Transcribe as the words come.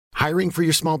Hiring for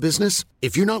your small business?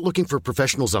 If you're not looking for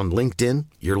professionals on LinkedIn,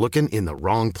 you're looking in the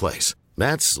wrong place.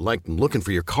 That's like looking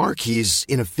for your car keys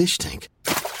in a fish tank.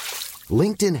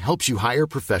 LinkedIn helps you hire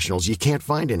professionals you can't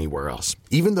find anywhere else,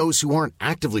 even those who aren't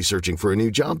actively searching for a new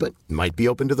job but might be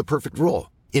open to the perfect role.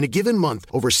 In a given month,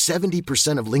 over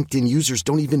 70% of LinkedIn users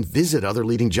don't even visit other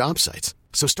leading job sites.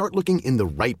 So start looking in the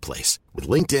right place. With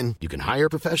LinkedIn, you can hire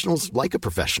professionals like a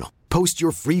professional. Post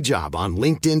your free job on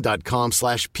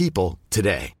linkedin.com/people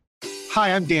today.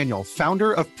 Hi, I'm Daniel,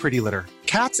 founder of Pretty Litter.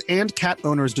 Cats and cat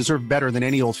owners deserve better than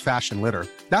any old-fashioned litter.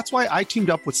 That's why I teamed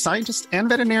up with scientists and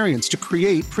veterinarians to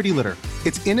create Pretty Litter.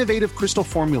 Its innovative crystal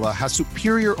formula has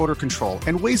superior odor control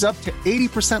and weighs up to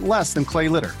 80% less than clay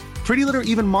litter. Pretty Litter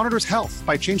even monitors health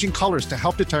by changing colors to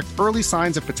help detect early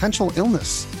signs of potential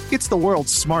illness. It's the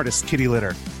world's smartest kitty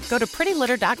litter. Go to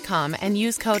prettylitter.com and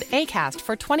use code ACAST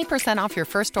for 20% off your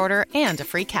first order and a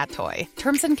free cat toy.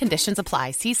 Terms and conditions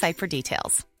apply. See site for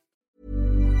details.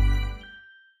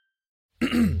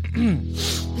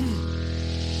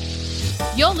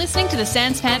 You're listening to the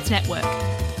Sans Pants Network.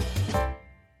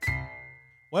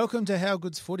 Welcome to How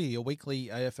Good's Footy, your weekly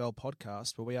AFL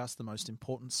podcast where we ask the most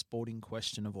important sporting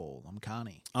question of all. I'm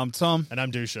Carney. I'm Tom. And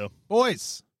I'm Dusha.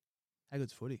 Boys, how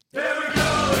good's footy? Here we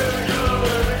go, here we go,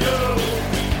 here we go.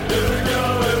 Here we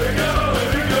go, here we go,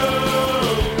 here we go.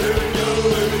 Here we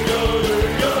go, here we go, here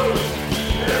we go.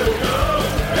 Here we go, here we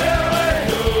go.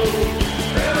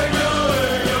 Here we go, here we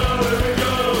go, here we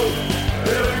go.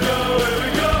 Here we go, here we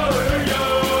go, here we go.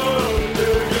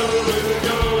 Here we go, here we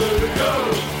go, here we go.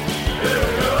 Here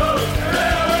we go, here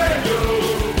we go.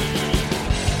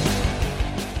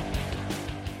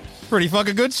 Pretty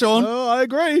fucking good, Sean. Oh, I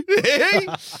agree.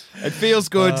 It feels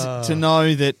good to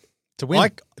know that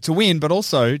to win, but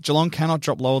also Geelong cannot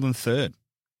drop lower than third.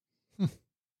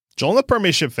 Geelong the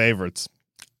premiership favourites.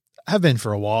 Have been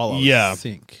for a while, I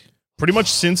think. Pretty much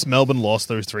since Melbourne lost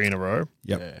those 3 in a row.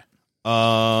 Yep.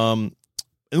 Yeah.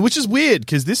 Which is weird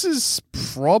because this is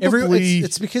probably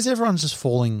it's because everyone's just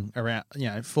falling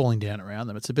down around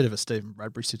them. It's a bit of a Stephen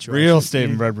Bradbury situation. Real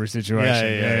Stephen Bradbury situation.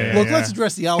 Yeah. Look, let's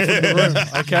address the elephant in the room,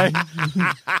 okay?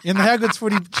 In the How Good's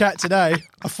Footy chat today,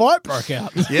 a fight broke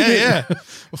out. Yeah.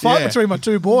 A fight between my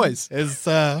two boys. It's,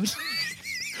 I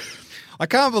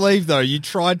can't believe though you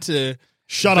tried to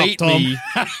shut up, beat Tom. me.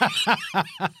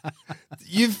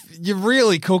 You've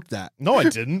really cooked that. No, I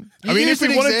didn't.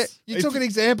 You took an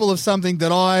example of something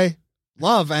that I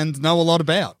love and know a lot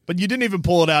about. But you didn't even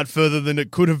pull it out further than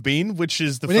it could have been, which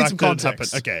is the We need fact some that it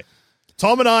context. happened. Okay.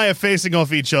 Tom and I are facing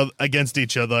off against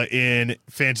each other in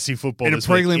fantasy football In a this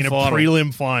week, prelim in a final.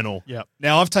 prelim final. Yep.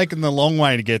 Now, I've taken the long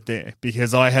way to get there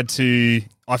because I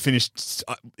finished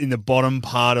in the bottom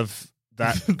part of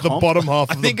that The comp. bottom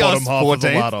half I of the think I was bottom half of the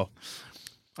 14th. ladder.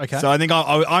 Okay. So I think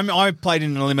I played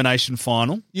in an elimination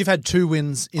final. You've had 2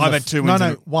 wins. I've had 2 wins.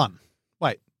 No, one.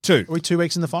 Wait. 2. Are we 2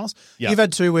 weeks in the finals? Yeah. You've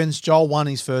had 2 wins. Joel won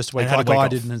his first week. And had a Our guy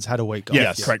week didn't off. and has had a week off.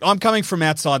 Yes, correct. I'm coming from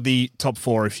outside the top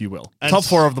 4, if you will. And Top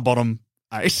 4 of the bottom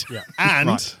 8. Yeah. And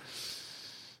Right.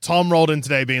 Tom rolled in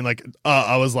today being like,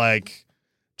 I was like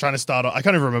trying to start off. I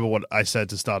can't even remember what I said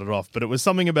to start it off, but it was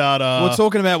something about. We're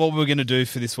talking about what we were going to do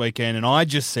for this weekend, and I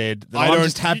just said that I'm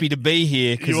just happy to be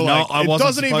here because you were like, I it wasn't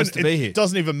doesn't supposed even, to be here. It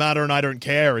doesn't even matter, and I don't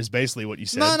care. Is basically what you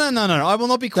said. No. I will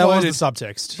not be That was quoted. the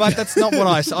subtext. But that's not what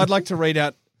I said. I'd like to read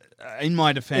out in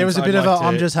my defense. It was a I'd bit of like a,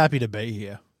 I'm to- just happy to be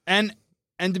here. And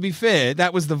to be fair,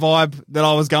 that was the vibe that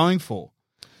I was going for.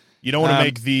 You don't want to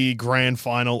make the grand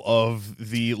final of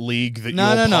the league that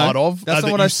No, you're no. part of. That's not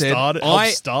that what you I said.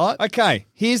 helped start. Okay,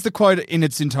 here's the quote in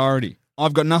its entirety.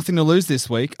 I've got nothing to lose this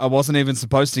week. I wasn't even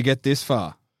supposed to get this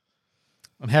far.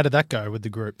 And how did that go with the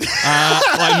group?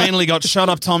 I immediately got, shut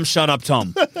up, Tom, shut up,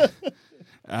 Tom.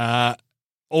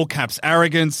 All caps,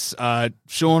 arrogance.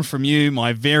 Sean from you,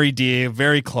 my very dear,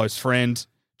 very close friend.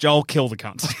 Joel, kill the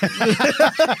cunt.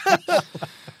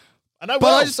 And I will.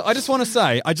 But I just want to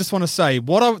say,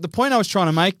 the point I was trying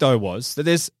to make though was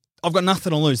that I've got nothing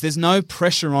to lose. There's no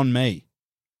pressure on me.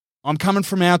 I'm coming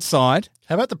from outside.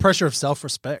 How about the pressure of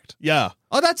self-respect? Yeah.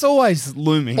 Oh, that's always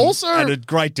looming. Also- at a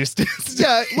great distance.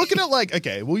 Yeah, look at it like,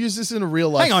 okay, we'll use this in a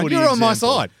real life Hang on, footy you're on my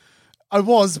example. side. I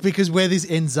was, because where this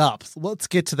ends up. Let's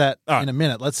get to that All right. in a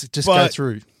minute. Let's just go But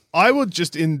through. I would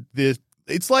just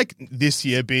it's like this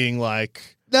year being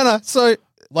like, No. So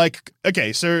like,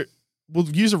 okay, so we'll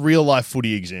use a real life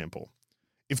footy example.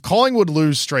 If Collingwood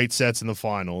lose straight sets in the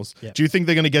finals, Yeah. do you think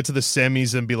they're going to get to the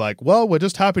semis and be like, well, we're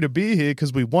just happy to be here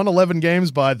because we won 11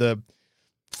 games by the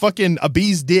fucking a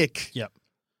bee's dick? Yep.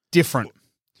 different.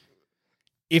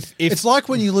 If It's like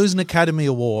when you lose an Academy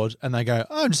Award and they go,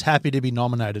 oh, I'm just happy to be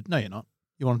nominated. No, you're not.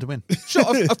 You wanted to win. sure,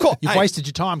 of course, You've hey, wasted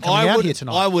your time coming out here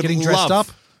tonight. I would getting dressed love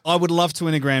up. I would love to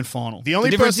win a grand final. The only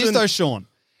difference person- is, though, Sean,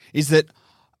 is that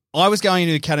I was going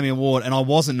into the Academy Award and I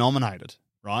wasn't nominated,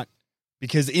 right?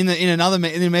 Because in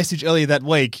a message earlier that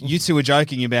week, you two were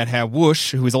joking about how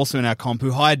Whoosh, who is also in our comp,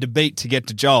 who hired to beat to get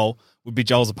to Joel, would be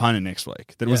Joel's opponent next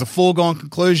week. That it was a foregone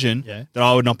conclusion that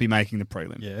I would not be making the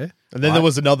prelim. Yeah. And then there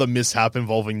was another mishap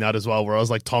involving that as well, where I was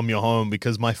like, Tom, you're home,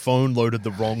 because my phone loaded the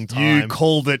wrong time. You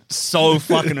called it so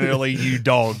fucking early, you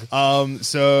dog.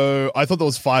 So I thought there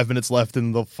was 5 minutes left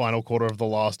in the final quarter of the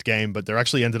last game, but there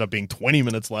actually ended up being 20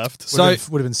 minutes left. Would have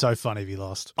been so funny if you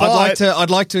lost. I'd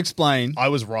like to explain. I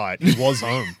was right. He was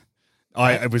home.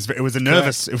 It was a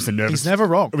nervous. He's never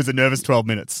wrong. It was a nervous 12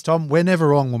 minutes. Tom, we're never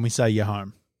wrong when we say you're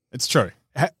home. It's true.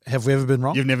 Have we ever been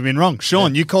wrong? You've never been wrong.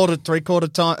 Sean, you called it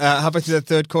 3/4 time, halfway through the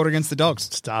third quarter against the Dogs.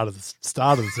 Start of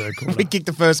the third quarter. We kicked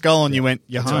the first goal and you went,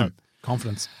 you're That's home. right.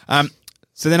 Confidence.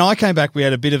 So then I came back, we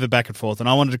had a bit of a back and forth, and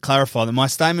I wanted to clarify that my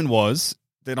statement was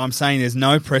that I'm saying there's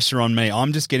no pressure on me.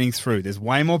 I'm just getting through. There's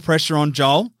way more pressure on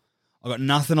Joel. I've got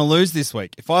nothing to lose this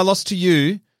week. If I lost to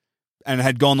you and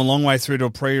had gone the long way through to a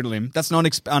prelim, that's not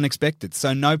unexpected.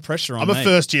 So no pressure on me. I'm a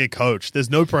first-year coach. There's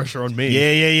no pressure on me.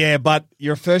 Yeah. But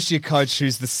you're a first-year coach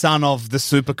who's the son of the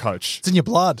super coach. It's in your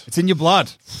blood. It's in your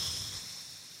blood.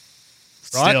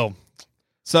 Right? Still.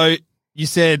 So you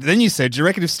said, do you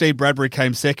reckon if Steve Bradbury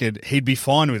came second, he'd be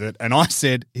fine with it? And I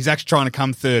said, he's actually trying to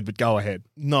come third, but go ahead.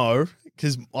 No,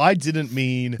 because I didn't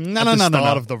mean No. at the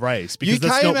start of the race. Because You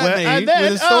that's came not at where. me And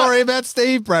then, with a story about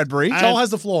Steve Bradbury. Joel has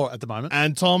the floor at the moment.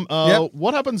 And Tom, Yep.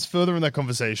 what happens further in that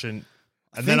conversation?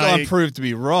 I think I'm proved to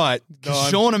be right. Because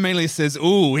Sean immediately says,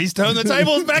 ooh, he's turned the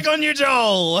tables back on you,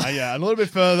 Joel. Yeah, a little bit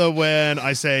further when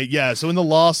I say, so in the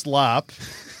last lap,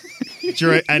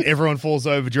 and everyone falls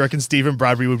over, do you reckon Stephen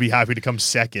Bradbury would be happy to come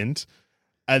second?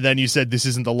 And then you said, this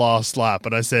isn't the last lap.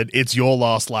 And I said, it's your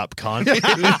last lap, cunt.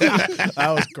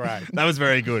 That was great. That was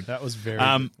very good. That was very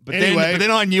good. But Anyway.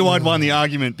 then I knew I'd won the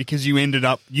argument because it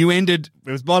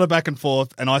was a lot of back and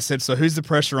forth, and I said, so who's the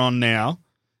pressure on now?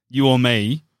 You or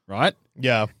me, right?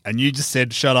 Yeah. And you just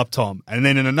said, shut up, Tom. And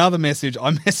then in another message,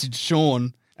 I messaged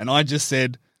Sean, and I just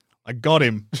said, I got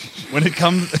him. When it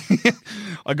comes,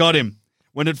 I got him.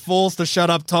 When it falls to shut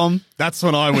up, Tom, that's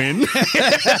when I win.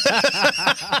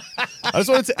 I just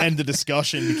wanted to end the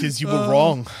discussion because you were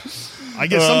wrong. I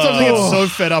guess sometimes I get so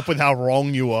fed up with how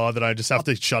wrong you are that I just have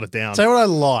to shut it down. Tell you what I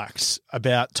liked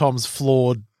about Tom's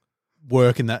flawed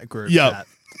work in that group. Yeah.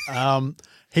 Matt.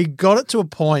 He got it to a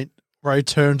point where he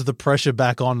turned the pressure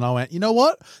back on, and I went, you know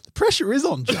what? The pressure is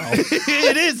on Joel.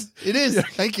 It is. It is.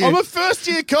 Thank you. I'm a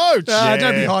first-year coach. Don't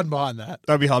be hiding behind that.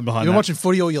 Don't be hiding behind You've been that. watching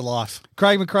footy all your life.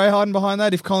 Craig McRae hiding behind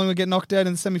that if Collingwood get knocked out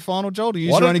in the semi-final, Joel, to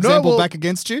use Why your own don't- no, example well, back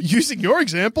against you? Using your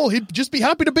example, he'd just be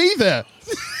happy to be there.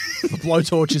 The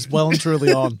blowtorch is well and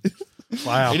truly on.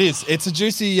 Wow. It is. It's a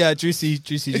juicy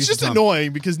It's just time.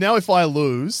 annoying because now if I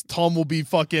lose, Tom will be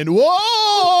fucking,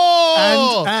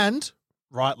 whoa! And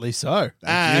rightly so.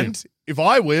 And if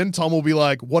I win, Tom will be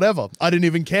like, whatever. I didn't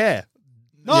even care.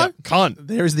 No, cunt.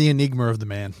 There is the enigma of the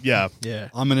man. Yeah. Yeah.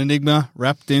 I'm an enigma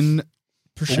wrapped in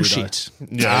prosciutto. Bullshit.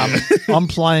 Yeah. I'm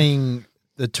playing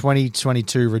the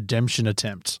 2022 redemption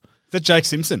attempt. Is that Jake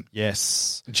Simpson?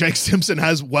 Yes. Jake Simpson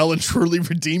has well and truly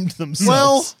redeemed themselves.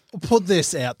 Well, I'll put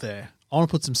this out there. I want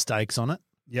to put some stakes on it.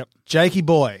 Yep. Jakey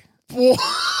boy,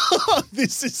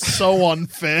 This is so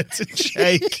unfair to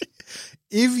Jake.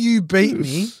 if you beat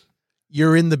me,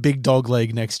 you're in the big dog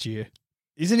league next year.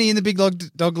 Isn't he in the big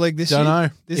dog league this Don't year? know.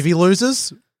 If he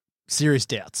loses, serious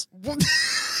doubts.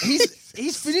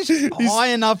 He's finished high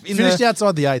enough in Finished the...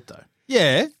 outside the 8, though.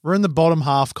 Yeah. We're in the bottom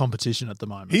half competition at the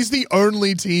moment. He's the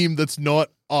only team that's not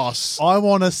us I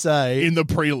want to say in the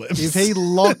prelims.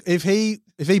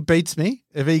 if he beats me,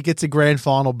 if he gets a grand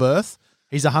final berth,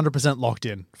 he's 100% locked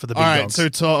in for the big All right,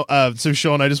 dogs. so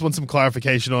Sean, I just want some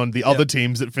clarification on the other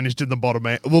teams that finished in the bottom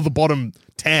 8. Well, the bottom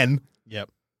 10. Yep.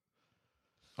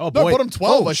 Oh, No, boy. bottom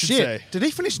 12, Oh, I should shit. say. Did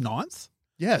he finish 9th?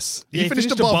 Yes. Yeah, he finished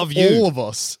finished above above you. all of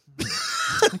us.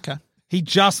 Okay. He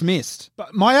just missed.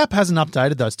 But my app hasn't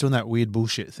updated, though. It's doing that weird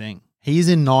bullshit thing. He's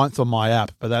in 9th on my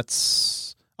app, but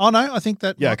that's... Oh, no, I think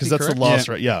that Yeah, might because be that's the correct. last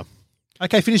right. Yeah.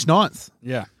 Okay, finished 9th.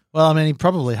 Yeah. Well, I mean, he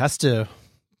probably has to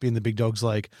be in the big dogs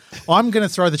league. I'm going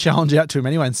to throw the challenge out to him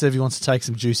anyway and see if he wants to take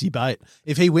some juicy bait.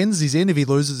 If he wins, he's in. If he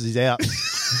loses, he's out.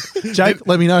 Jake,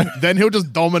 let me know. Then he'll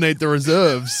just dominate the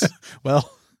reserves.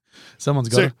 Well, someone's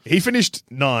got So to. he finished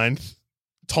 9th.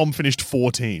 Tom finished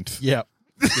 14th. Yeah.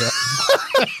 Yeah.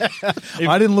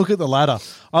 I didn't look at the ladder.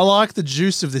 I like the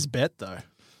juice of this bet, though.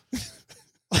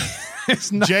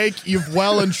 It's not, Jake, you've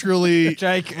well and truly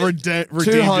Jake, redeemed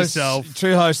two hosts, yourself.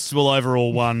 Two hosts will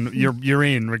overall one. You're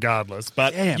in regardless.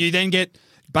 But Damn. you then get...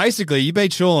 Basically, you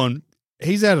beat Sean.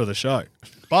 He's out of the show.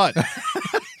 But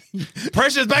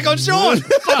Pressure's back on Sean.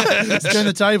 Let's turn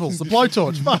the tables. The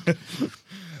blowtorch. Fuck.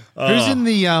 Who's in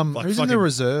the Who's in the fucking-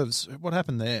 reserves? What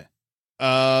happened there?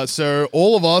 so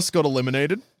all of us got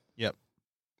eliminated. Yep.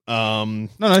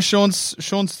 No, Sean's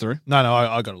through. No,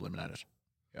 I got eliminated.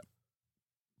 Yep.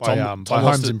 By Tom by lost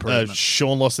Holmes' in- improvement.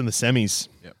 Sean lost in the semis.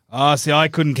 See, I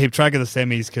couldn't keep track of the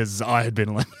semis because I had been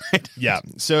eliminated. Yeah.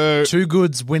 So Two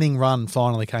Goods winning run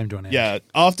finally came to an end. yeah,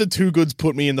 after Two Goods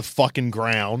put me in the fucking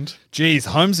ground. Jeez,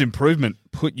 Holmes' improvement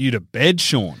put you to bed,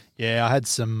 Sean. Yeah, I had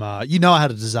some. I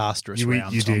had a disastrous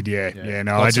round. You Tom. did, yeah.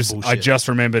 No, Lots I of bullshit. just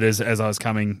remembered as I was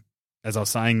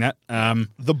saying that.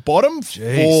 The bottom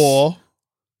Jeez. four,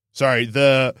 sorry,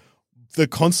 the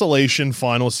consolation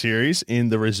final series in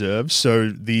the reserves. So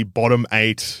the bottom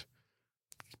 8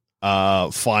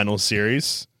 final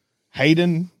series.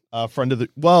 Hayden, friend of the,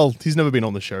 well, he's never been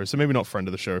on the show, so maybe not friend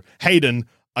of the show. Hayden,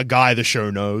 a guy the show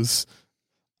knows,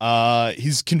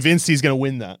 he's convinced he's going to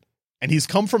win that. And he's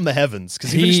come from the heavens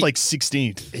because he finished like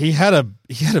 16th. He had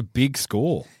a big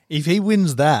score. If he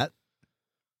wins that,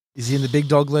 is he in the big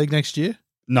dog league next year?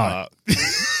 No,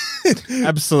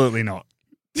 absolutely not.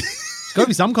 It's got to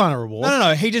be some kind of reward.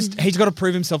 No. He's got to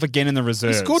prove himself again in the He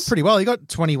reserves. scored pretty well. He got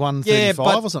 21, 35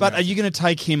 yeah, or something. but are you going to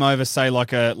take him over, say,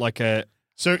 like a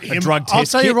So a him, drug I'll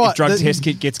test tell kit? you right. If drug test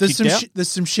kit gets there's kicked some out. there's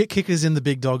some shit kickers in the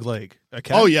big dog league.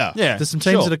 Okay. Oh yeah. Yeah, There's some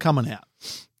teams sure. that are coming out.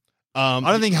 I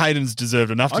don't think Hayden's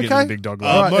deserved enough to get in Okay. the big dog league.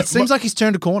 All right. mo- It seems mo- like he's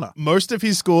turned a corner. Most of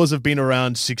his scores have been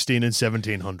around 16 and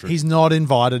 1700. He's not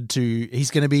invited to.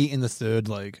 He's going to be in the third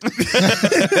league.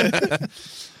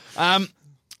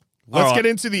 Let's all right. get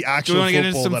into the Do actual we want to get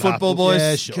into football some that football, happened. boys?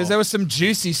 Yeah, Because sure. there was some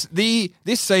juicy.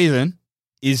 This season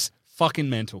is fucking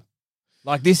mental.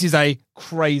 Like, this is a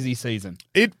crazy season.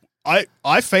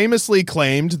 I famously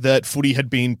claimed that footy had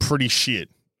been pretty shit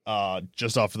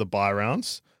just after the bye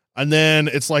rounds. And then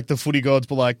it's like the footy gods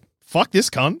were like, fuck this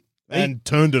cunt, and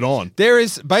turned it on. There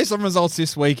is, based on results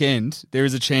this weekend, there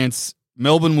is a chance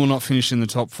Melbourne will not finish in the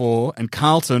top 4, and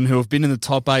Carlton, who have been in the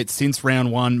top 8 since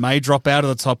round 1, may drop out of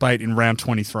the top 8 in round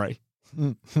 23.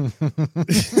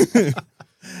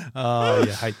 Oh,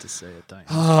 you hate to see it, don't you?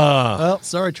 Ah. Well,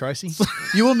 sorry, Tracy.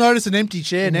 You will notice an empty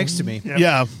chair next to me.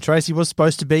 Yeah. Tracy was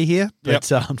supposed to be here, but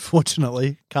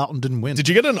unfortunately, Carlton didn't win. Did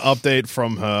you get an update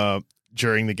from her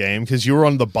during the game? Because you were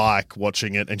on the bike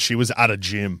watching it and she was at a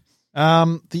gym.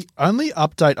 The only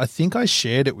update, I think I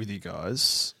shared it with you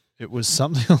guys. It was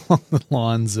something along the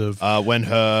lines of When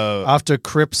her, after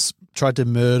Cripps tried to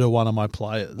murder one of my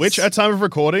players. which at time of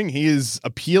recording, he is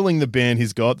appealing the ban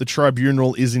he's got. The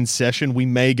tribunal is in session. We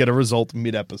may get a result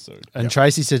mid-episode. And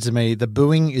Tracy said to me, the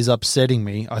booing is upsetting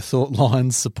me. I thought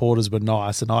Lions supporters were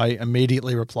nice. And I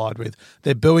immediately replied with,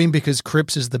 they're booing because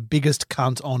Cripps is the biggest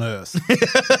cunt on earth.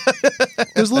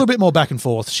 There was a little bit more back and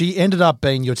forth. She ended up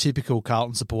being your typical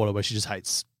Carlton supporter where she just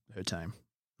hates her team.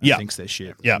 And Yeah. thinks they're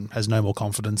shit. Yeah. And has no more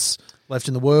confidence left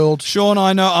in the world. Sean,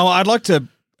 I know. I'd like to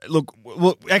look.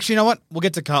 Well, actually, you know what? We'll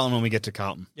get to Carlton when we get to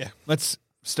Carlton. Yeah. Let's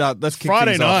start. Let's kick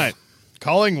Friday things off. night,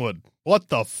 Collingwood. What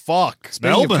the fuck?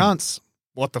 Speaking Melbourne. of cunts.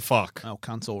 What the fuck? Oh,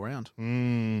 cunts all round.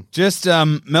 Just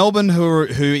Melbourne, who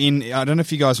in I don't know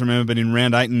if you guys remember, but in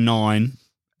round 8 and 9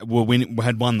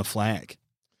 had won the flag.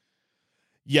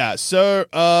 Yeah, so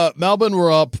Melbourne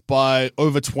were up by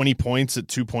over 20 points at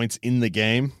 2 points in the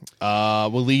game. We're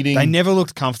leading. They never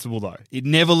looked comfortable though. It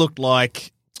never looked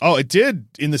like Oh, it did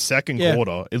in the second Yeah.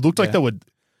 quarter. It looked like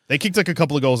they kicked like a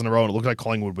couple of goals in a row and it looked like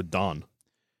Collingwood were done.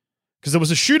 Because there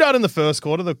was a shootout in the first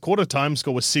quarter. The quarter time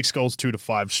score was 6 goals,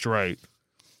 2-5 straight.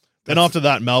 Then after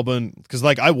that, Melbourne, because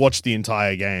like I watched the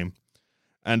entire game.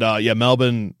 And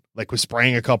Melbourne like was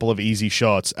spraying a couple of easy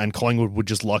shots and Collingwood were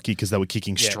just lucky because they were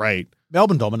kicking straight.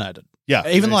 Melbourne dominated. Yeah.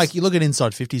 Even like you look at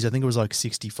inside 50s, I think it was like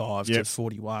 65 Yeah. to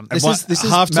 41. And This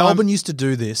is halftime- Melbourne used to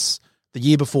do this the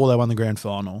year before they won the grand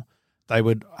final. They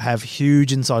would have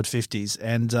huge inside 50s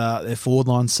and their forward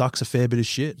line sucks a fair bit of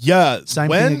shit. Yeah. Same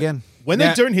thing again. When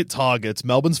Now- they don't hit targets,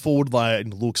 Melbourne's forward line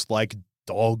looks like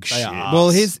dog shit. are. Well,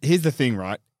 here's the thing,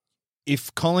 right?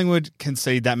 If Collingwood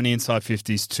concede that many inside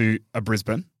 50s to a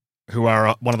Brisbane, who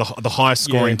are one of the highest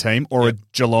scoring team, or a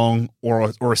Geelong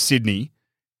or a Sydney,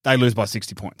 they lose by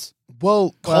 60 points. Well,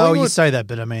 Well, Collingwood, you say that,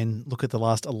 but I mean, look at the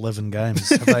last 11 games.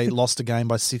 Have they lost a game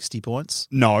by 60 points?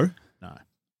 No.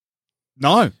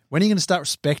 No. When are you going to start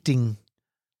respecting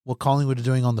what Collingwood are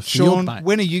doing on the field, Sean, mate?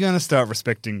 when are you going to start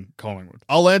respecting Collingwood?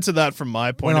 I'll answer that from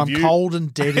my point When of I'm view. cold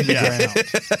and dead in the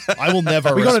ground. I will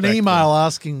never. We got an respect email them.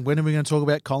 asking when are we going to talk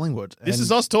about Collingwood? This And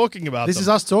is us talking about. This them. is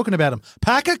us talking about them.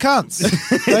 Pack of cunts.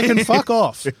 They can fuck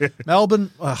off. Melbourne,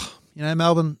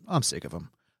 Melbourne, I'm sick of them.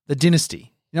 The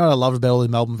dynasty. You know what I love about all the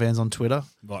Melbourne fans on Twitter?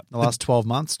 What? The last 12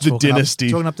 months? The dynasty.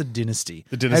 Talking up the dynasty.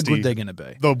 The dynasty. How good they're going to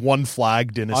be. The one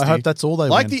flag dynasty. I hope that's all they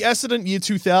like win. the Essendon year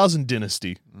 2000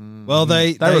 dynasty. Well,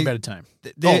 they They were a better team.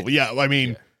 they're- Oh, yeah. I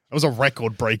mean, it was a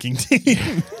record-breaking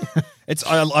team.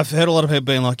 I've heard a lot of people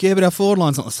being like, yeah, but our forward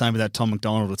line's not the same without Tom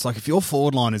McDonald. It's like if your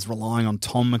forward line is relying on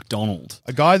Tom McDonald.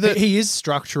 A guy that... He is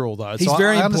structural, though. He's so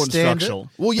very I important understand it. structural.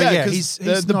 Well, But yeah, because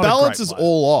he's the not a balance great is player.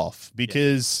 all off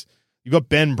because you've got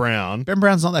Ben Brown, Ben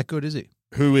Brown's not that good, is he?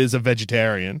 who is a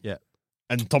vegetarian, Yeah.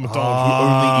 and Tom McDonald, who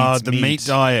only eats the meat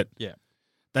diet. Yeah.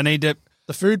 They need to.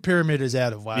 The food pyramid is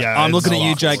out of whack. Yeah, I'm it's looking at you,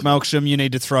 not Jake good. Melksham. You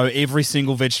need to throw every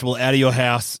single vegetable out of your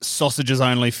house. Sausages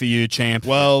only for you, champ.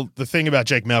 Well, the thing about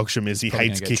Jake Melksham is he Probably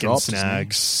hates gonna get kicking dropped, isn't he?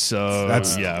 snags. So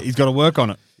That's yeah. He's got to work on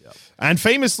it. And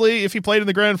famously, if he played in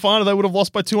the grand final, they would have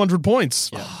lost by 200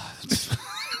 points.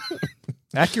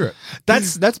 Accurate.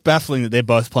 That's baffling that they're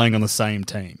both playing on the same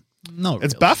team. No,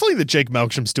 It's really. baffling that Jake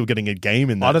Melksham's still getting a game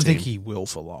in that I don't team. think he will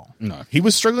for long. No, He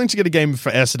was struggling to get a game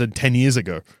for Essendon 10 years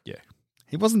ago.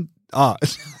 he wasn't. Ah,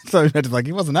 so like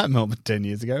he wasn't at Melbourne 10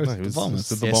 years ago. It was No, he the was Bombers.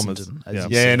 with the Bombers. Essendon, as Yeah. you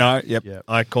Yeah, said. no, yep, Yep.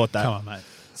 I caught that. Come on, mate.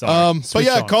 Sorry. But Switch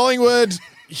yeah, on. Collingwood,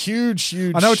 huge. I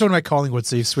know we're talking about Collingwood,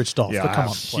 so you've switched off. Yeah, but come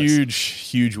on, please.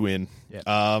 huge win.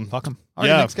 Yeah. Fuck them.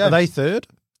 Yeah. Are they third?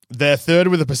 They're third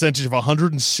with a percentage of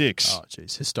 106. Oh,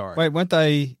 jeez. Historic. Wait, weren't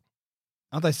they?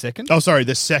 Aren't they second? Oh, sorry,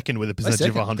 they're second with a They're percentage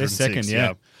of second. 106. They're second,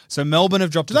 yeah. So Melbourne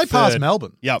have dropped. Did to they pass third.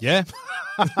 Melbourne? Yep. Yeah,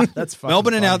 That's fucking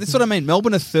Melbourne are now. funny. This is what I mean.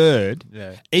 Melbourne are third.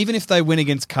 Yeah. Even if they win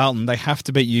against Carlton, they have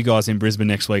to beat you guys in Brisbane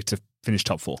next week to finish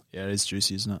top four. Yeah, it is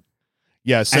juicy, isn't it?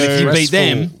 Yeah, so And if you beat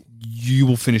stressful. them, you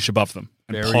will finish above them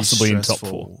and Very possibly in top stressful.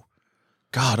 four.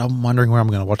 God, I'm wondering where I'm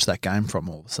going to watch that game from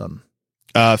all of a sudden.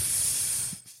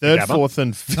 third, Gabba? fourth,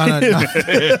 and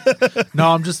No.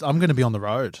 No, I'm going to be on the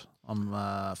road. I'm,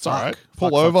 It's all right.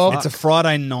 fuck, Pull over. It's a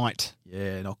Friday night,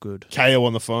 Yeah, not good. KO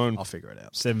on the phone. I'll figure it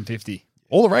out. 7:50.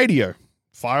 All the radio.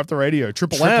 Fire up the radio.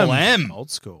 Triple Triple M. M. Old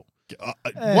school.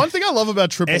 One thing I love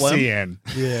about Triple M. SEN.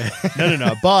 Yeah.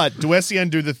 No. But do SEN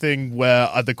do the thing where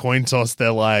at the coin toss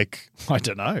they're like, I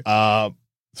don't know.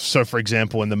 so for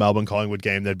example, in the Melbourne Collingwood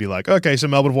game, they'd be like, okay, so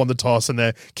Melbourne won the toss and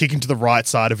they're kicking to the right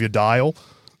side of your dial.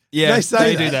 Yeah, They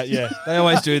say do that. that. Yeah, they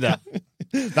always do that.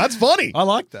 That's funny. I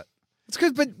like that. It's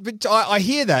good, but I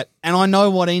hear that and I know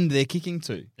what end they're kicking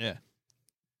to. Yeah.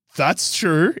 That's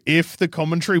true. If the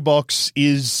commentary box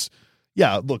is,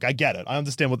 yeah, look, I get it. I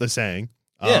understand what they're saying.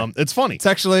 Yeah. It's funny.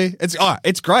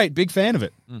 It's great. Big fan of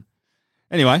it.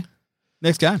 Anyway,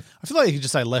 next game. I feel like you could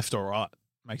just say left or right.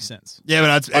 Makes sense. Yeah,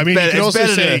 but it's I mean, better, you can it's also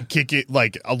better say to- kick it,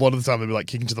 like a lot of the time they'll be like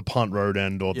kicking to the punt road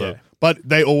end or Yeah. the, but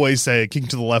they always say kicking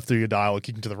to the left of your dial or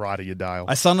kicking to the right of your dial.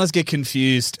 I sometimes get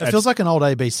confused. It feels like an old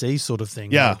ABC sort of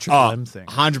thing. Yeah. Like a Triple M thing.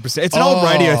 100%. It's an old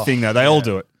radio thing, though. They all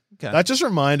do it. Okay. That just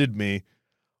reminded me,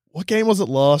 what game was it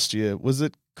last year? Was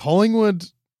it Collingwood?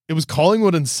 It was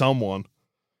Collingwood and someone.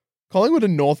 Collingwood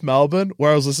in North Melbourne,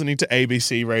 where I was listening to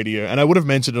ABC radio, and I would have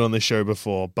mentioned it on this show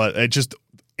before, but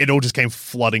it all just came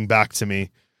flooding back to me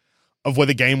of where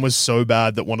the game was so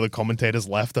bad that one of the commentators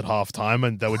left at halftime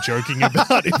and they were joking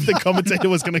about if the commentator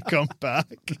was going to come back.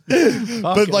 But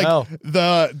Fucking like hell.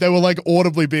 they were like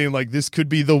audibly being like, this could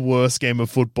be the worst game of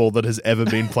football that has ever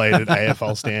been played at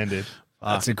AFL standard.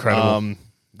 That's incredible.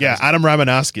 Yeah, Adam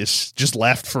Ramanaskis just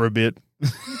left for a bit.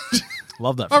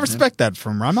 Love that. I respect that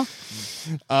from Rama.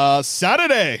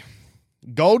 Saturday,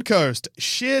 Gold Coast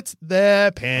shit their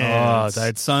Oh, pants. they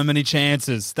had so many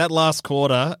chances. That last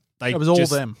quarter, It was all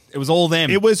them. It was all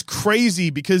them. It was crazy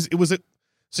because it was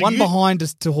one behind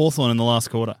to Hawthorn in the last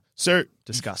quarter. So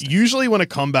Disgusting. Usually when a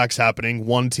comeback's happening,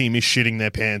 one team is shitting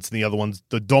their pants and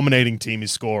the dominating team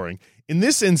is scoring. In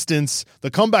this instance,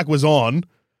 the comeback was on,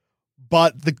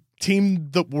 but the team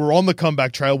that were on the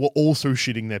comeback trail were also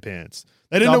shitting their pants.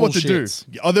 They didn't know Double what to shits.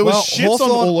 do. Oh, there was shits on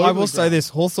Hawthorn, all over. I will the say ground. this: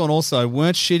 Hawthorn also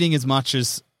weren't shitting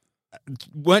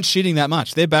that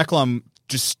much. Their backline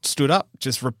just stood up,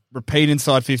 just repeat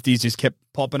inside 50s, just kept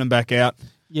popping them back out.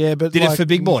 Yeah, but Did it for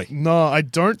Big Boy. No, I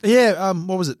don't. Yeah.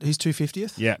 What was it? He's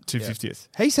 250th. Yeah, 250th.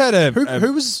 He's had a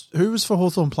Who was for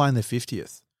Hawthorn playing their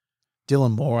 50th?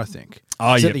 Dylan Moore, I think. Oh,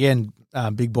 'Cause yeah. At the end,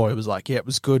 Big Boy was like, "Yeah, it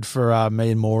was good for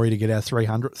me and Maury to get our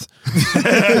 300th."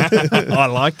 I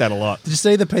like that a lot. Did you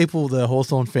see the people, the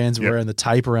Hawthorn fans, Yep. wearing the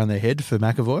tape around their head for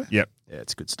McAvoy? Yep. Yeah,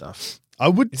 it's good stuff. I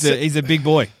would say, He's a big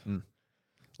boy.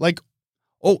 like,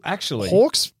 Oh, actually,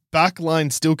 Hawks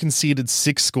backline still conceded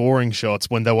 6 scoring shots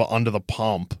when they were under the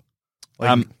pump.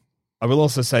 Like, I will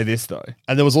also say this though.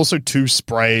 and there was also 2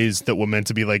 sprays that were meant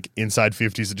to be like inside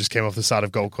 50s that just came off the side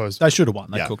of Gold Coast. They should have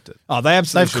won. They Yeah. cooked it. Oh, they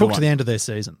absolutely They've should've cooked won. to the end of their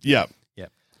season. Yeah.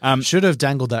 Should have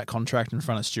dangled that contract in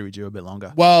front of Stewie Jew a bit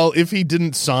longer. Well, if he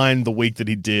didn't sign the week that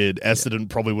he did, Essendon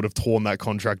probably would have torn that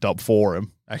contract up for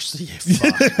him. Actually, yeah,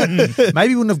 fuck. Maybe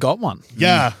he wouldn't have got one.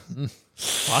 Yeah.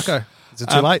 Fucko. Is it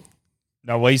too late?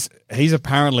 No, he's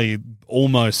apparently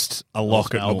almost a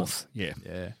lock at Melbourne. North. Yeah.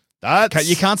 That's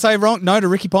You can't say wrong no to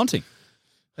Ricky Ponting.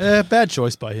 Bad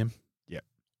choice by him. Yeah.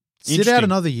 Sit out Interesting.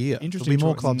 another year. Interesting There'll be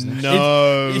more choice. clubs next.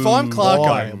 No. If I'm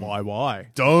Clarko. Why?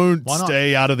 Don't Why not?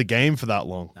 stay out of the game for that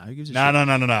long. No, who gives a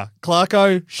No.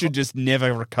 Clarko should just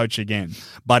never coach again.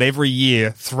 But every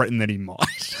year, threaten that he might.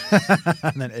 shit?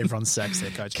 And then everyone sacks their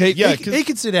coach. Yeah, he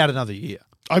could sit out another year.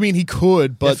 I mean, he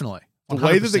could, but Definitely. the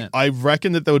way that 100%. I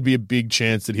reckon that there would be a big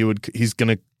chance that he's going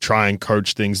to try and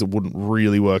coach things that wouldn't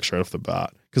really work straight off the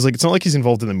bat. Because it's not like he's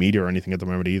involved in the media or anything at the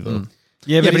moment either.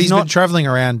 Yeah, but he's not been traveling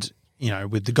around,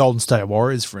 with the Golden State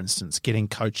Warriors, for instance, getting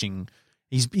coaching.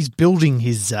 He's building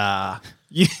his.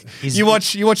 You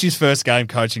watch his first game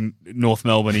coaching North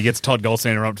Melbourne. He gets Todd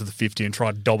Goldsteiner up to the 50 and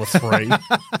try to dob a three.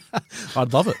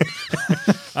 I'd love it.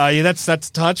 That's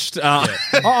touched.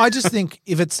 I just think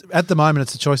if it's at the moment,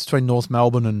 it's a choice between North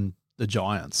Melbourne and the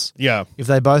Giants. Yeah. If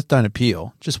they both don't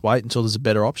appeal, just wait until there's a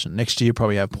better option. Next year, you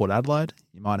probably have Port Adelaide.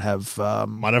 You might have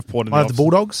Might have Port in the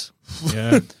Bulldogs.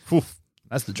 Yeah.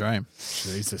 That's the dream.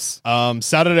 Jesus.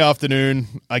 Saturday afternoon,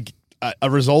 a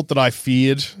result that I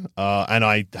feared, and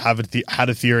I had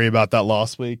a theory about that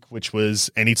last week, which was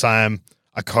anytime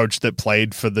a coach that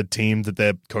played for the team that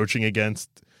they're coaching against.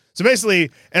 So basically,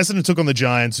 Essendon took on the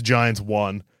Giants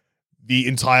won. The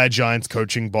entire Giants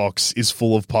coaching box is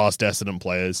full of past Essendon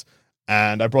players.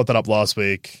 And I brought that up last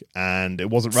week, and it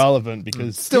wasn't relevant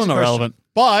because... Still not relevant.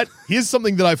 But here's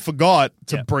something that I forgot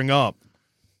to bring up.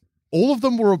 All of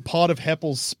them were a part of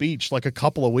Heppel's speech like a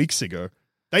couple of weeks ago.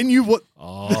 They knew what... they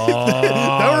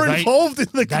were involved in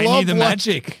the club. They knew the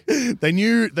magic.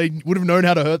 They would have known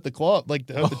how to hurt the club, like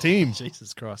to hurt the team.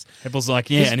 Jesus Christ. Heppel's like,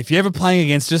 and if you're ever playing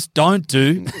against us, don't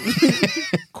do.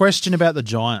 Question about the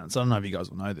Giants. I don't know if you guys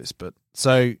will know this, but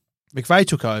so McVeigh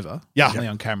took over. Yeah.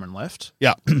 Leon Cameron left.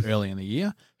 Yeah. Early in the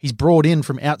year. He's brought in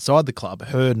from outside the club,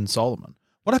 Hurd and Solomon.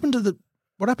 What happened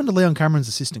to Leon Cameron's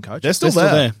assistant coach? They're still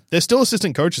there. They're still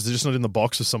assistant coaches. They're just not in the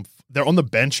box with some... They're on the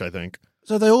bench, I think.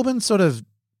 So they all been sort of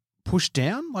pushed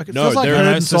down? Like it No, feels like they're- Hurd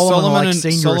no, and Solomon are like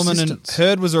senior Solomon and assistants.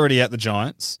 Hurd was already at the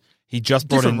Giants. He just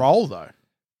brought Different in role, though.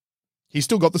 He's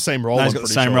still got the same role. No, he's I'm got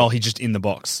the pretty same sure. role. He's just in the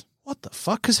box. What the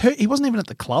fuck? Because he wasn't even at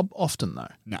the club often, though,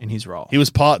 No. in his role. He was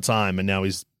part-time, and now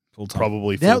he's Full-time.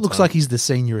 probably Now it looks full-time. like he's the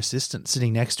senior assistant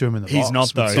sitting next to him in the box. He's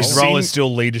not though. with His Solomon. role is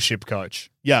still leadership coach.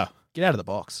 Yeah. Get out of the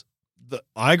box.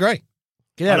 I agree.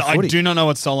 Get out of I footy. do not know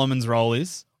what Solomon's role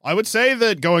is. I would say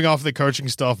that going off the coaching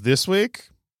stuff this week,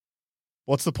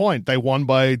 what's the point? They won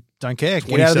by Don't care.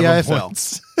 Get out of the 27 AFL.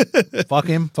 points. Fuck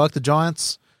him. Fuck the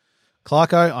Giants.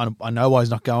 Clarko, I know why he's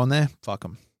not going there. Fuck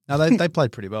him. No, they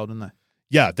played pretty well, didn't they?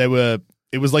 Yeah, they were.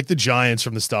 It was like the Giants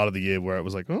from the start of the year where it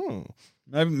was like, oh.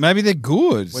 Maybe they're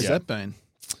good. Where's that been?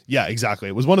 Yeah, exactly.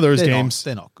 It was one of those They're games.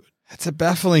 They're not good. It's a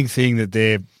baffling thing that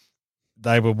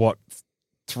they were what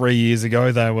 3 years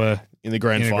ago they were In the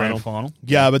grand in a final. grand final.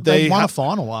 Yeah, but They they won a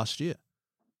final last year.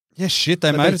 Yeah, shit,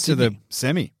 they They made beat it to the Sydney.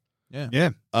 semi. Yeah. Yeah,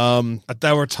 um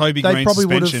they were a Toby They Green probably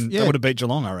would've- suspension. yeah. They would have beat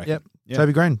Geelong, I reckon. Yep. Yeah.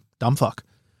 Toby Green, dumb fuck.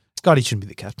 God, he shouldn't be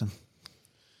the captain.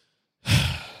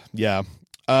 yeah.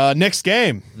 Next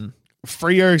game.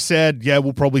 Freo said, yeah,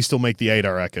 we'll probably still make the 8, I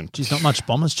reckon. Geez, not much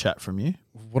Bombers chat from you.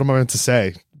 What am I meant to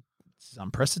say? This is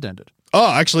unprecedented.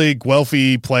 Oh, actually,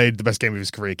 Guelphy played the best game of his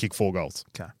career, kicked 4 goals.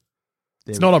 Okay.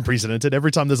 It's not unprecedented.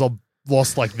 Every time there's a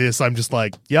loss like this, I'm just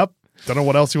like, yep, don't know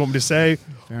what else you want me to say.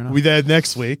 Fair enough. We'll be there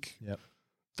next week.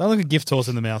 Don't look a gift horse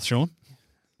in the mouth, Sean.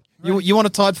 You want a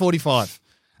tight 45.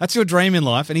 That's your dream in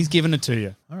life, and he's given it to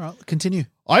you. All right, continue.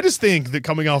 I just think that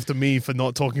coming after me for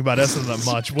not talking about Essendon that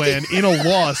much, when in a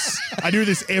loss, I do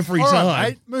this every All time. right,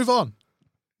 mate, move on.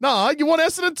 Nah, you want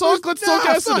Essendon talk? Let's talk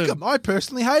Fuck Essendon. 'em. I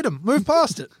personally hate him. Move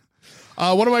past it.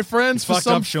 One of my friends, for Fucked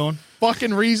some up, Sean.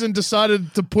 fucking reason,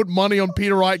 decided to put money on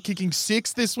Peter Wright kicking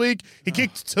 6 this week. He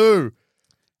kicked 2.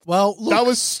 Well, look, That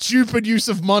was stupid use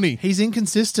of money. he's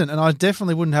inconsistent, and I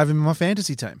definitely wouldn't have him in my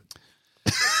fantasy team.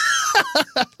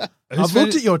 I've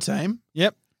looked at your team.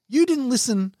 Yep. You didn't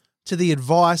listen to the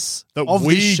advice That of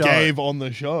we this show. gave on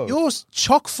the show. You're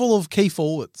chock full of key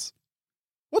forwards.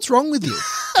 What's wrong with you?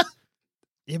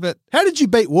 Yeah, but How did you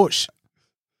beat Whoosh?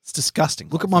 It's disgusting.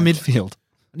 look at my midfield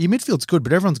Your midfield's good,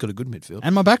 but everyone's got a good midfield.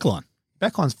 and my back line.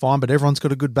 Backline's fine, but everyone's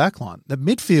got a good backline.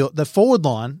 The forward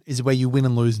line is where you win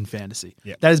and lose in fantasy.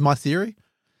 Yep. That is my theory.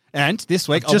 And this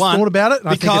week I've just I won thought about it, and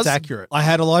I think it's because accurate. I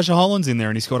had Elijah Hollands in there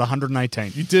and he scored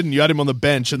 118. You didn't. You had him on the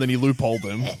bench and then you loopholed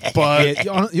him. But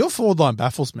Yeah, your forward line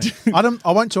baffles me.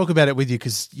 I won't talk about it with you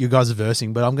because you guys are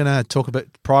versing, but I'm going to talk about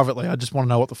it privately. I just want to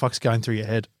know what the fuck's going through your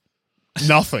head.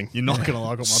 nothing. You're not going to like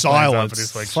what my Silence. plans are for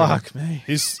this week. Sean. Fuck me.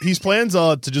 His plans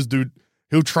are to just do.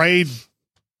 He'll trade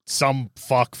some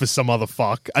fuck for some other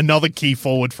fuck, another key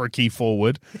forward for a key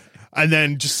forward, and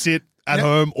then just sit at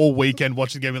home all weekend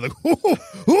watching the game and like,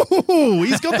 ooh,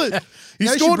 he's got the. He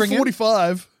You know, scored bring in-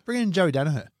 45. Bring in Joey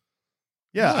Danaher.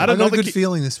 Yeah, I add got a another good key-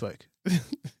 feeling this week.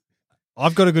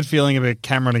 I've got a good feeling about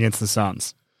Cameron against the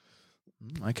Suns.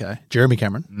 Okay. Jeremy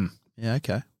Cameron. Yeah,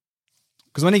 okay.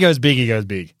 Because when he goes big, he goes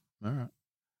big. All right.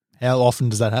 How often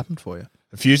does that happen for you?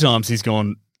 A few times he's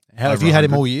gone. How have over you had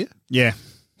him 100. all year? Yeah.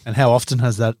 And how often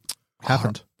has that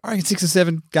happened? I reckon 6 or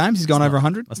 7 games he's gone over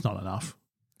 100. That's not enough.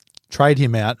 Trade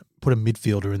him out, put a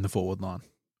midfielder in the forward line.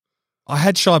 I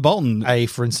had Shai Bolton.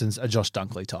 For instance, a Josh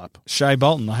Dunkley type. Shea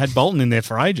Bolton. I had Bolton in there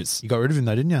for ages. You got rid of him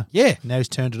though, didn't you? Yeah. Now he's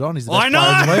turned it on. He's the I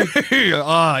best player in the league.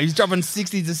 know. He's dropping 60s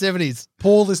to 70s.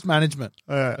 Poor list management.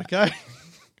 Okay.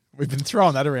 We've been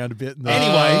throwing that around a bit. in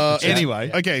the-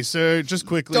 Anyway. Okay, so just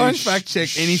quickly. Don't fact check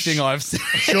anything I've said.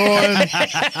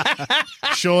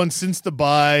 Sean, since the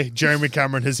bye, Jeremy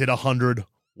Cameron has hit 100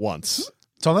 once.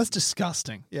 Tom, that's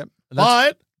disgusting. Yep.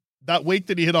 But that week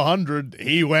that he hit 100,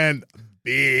 he went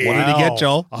big. What did he get,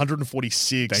 Joel?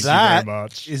 146. Thank you That very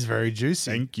much. is very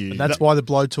juicy. Thank you. And that's why the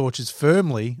blowtorch is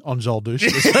firmly on Joel Douche.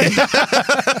 this week.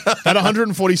 That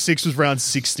 146 was round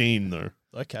 16, though.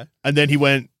 Okay. And then he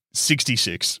went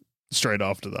 66 straight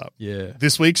after that. Yeah.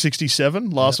 This week, 67.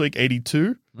 Last week,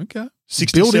 82. Okay.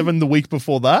 67 Building. the week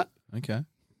before that. Okay.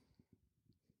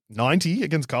 90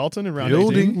 against Carlton in round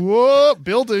Building. 18. Whoa,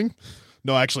 building.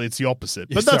 No, actually, it's the opposite.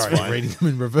 But that's Sorry, fine. reading them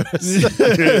in reverse.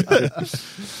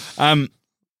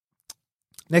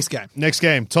 Next game. Next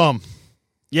game, Tom.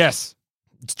 Yes.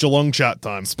 It's Geelong chat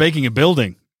time. Speaking of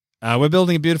building, we're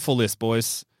building a beautiful list,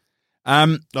 boys.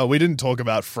 No, we didn't talk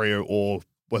about Freo or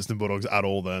Western Bulldogs at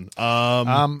all then.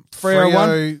 Freo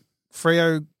won.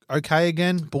 Freo okay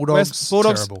again. Bulldogs,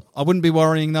 Bulldogs, terrible. I wouldn't be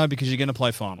worrying, though, because you're going to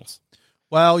play finals.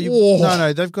 Well, Oh.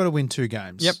 no, they've got to win 2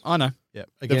 games. Yep, I know. Yep.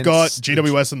 They've got Against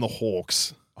GWS and the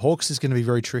Hawks. Hawks is going to be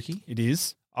very tricky. It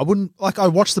is. I wouldn't I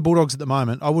watch the Bulldogs at the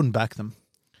moment. I wouldn't back them.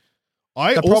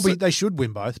 They should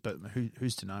win both, but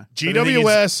who's to know?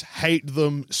 GWS hate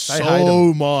them hate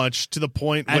so much to the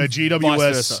point And where vice GWS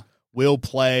versa. will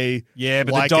play Yeah,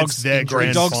 but like the Dogs, it's their the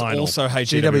grand Dogs final. also hate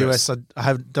GWS,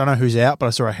 I don't know who's out, but I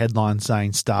saw a headline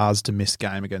saying Stars to miss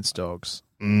game against Dogs.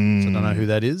 So I don't know who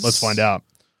that is. Let's find out.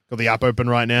 Got the app open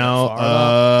right now. Fire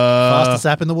it Fastest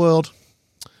app in the world.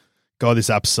 God, this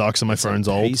app sucks and my phone's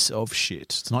old. Piece of shit.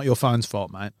 It's not your phone's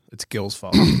fault, mate. It's Gil's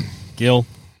fault. Gil.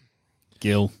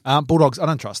 Bulldogs, I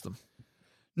don't trust them.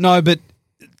 No, but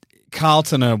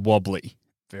Carlton are wobbly.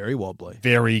 Very wobbly.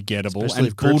 Very gettable. Especially and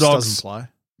if Cripps Bulldogs, doesn't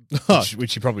play.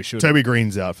 which you probably should. Toby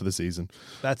Green's out for the season.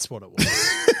 That's what it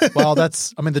was. Well,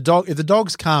 if the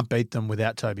Dogs can't beat them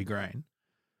without Toby Green,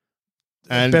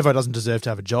 And Bevo doesn't deserve to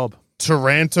have a job.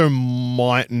 Taranto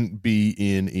mightn't be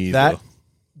in either. That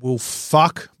will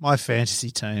fuck my fantasy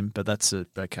team, but that's it.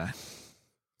 Okay.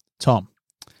 Tom.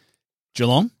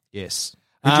 Geelong, Yes.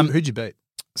 Who'd you beat?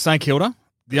 St Kilda,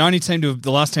 the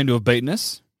last team to have beaten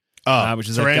us. Which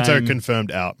is that Taranto game-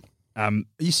 confirmed out. Are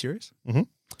you serious?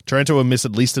 Taranto will miss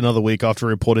at least another week after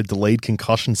reported delayed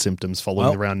concussion symptoms following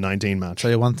Well, the round 19 match.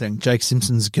 Tell you one thing, Jake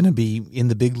Simpson's going to be in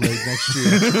the big league next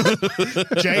year.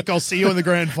 Jake, I'll see you in the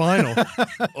grand final.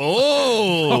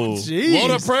 Oh, jeez.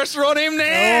 lot of pressure on him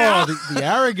now. The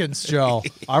arrogance, Joel.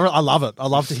 I love it. I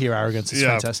love to hear arrogance. It's Yeah.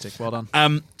 fantastic. Well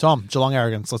done. Tom, Geelong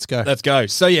arrogance. Let's go. Let's go.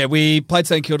 So, yeah, we played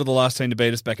St Kilda, the last team to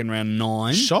beat us back in round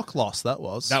 9. Shock loss, that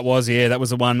was. That was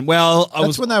the one. Well,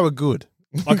 That's when they were good.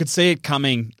 I could see it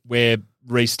coming where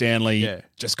Reece Stanley Yeah.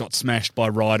 just got smashed by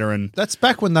Ryder and That's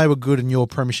back when they were good and your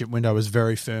premiership window was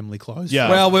very firmly closed. Yeah.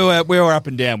 well, we were up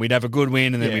and down. We'd have a good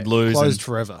win and then we'd lose. Closed and-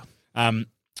 forever.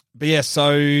 but yeah,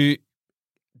 so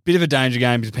bit of a danger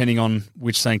game depending on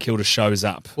which St Kilda shows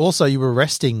up. Also, you were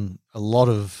resting a lot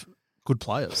of good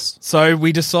players. So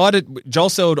we decided Joel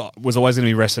Seld was always going to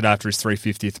be rested after his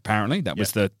 350th. Apparently,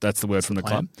 that's the word from the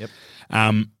club. Yep.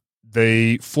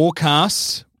 The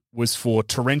forecast was for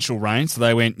torrential rain, so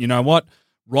they went, you know what,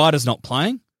 Ryder's not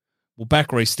playing. We'll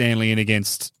back Reece Stanley in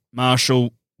against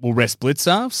Marshall. We'll rest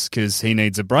Blitzarves because he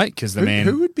needs a break because the man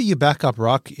Who would be your backup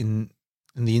ruck in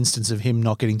the instance of him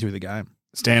not getting through the game?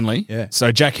 Stanley. Yeah.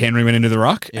 So Jack Henry went into the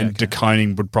ruck, Yeah, and okay.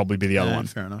 DeConing would probably be the other Yeah, one.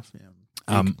 Fair enough.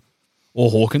 Yeah. or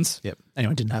Hawkins. Yep.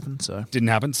 Anyway, it didn't happen. So Didn't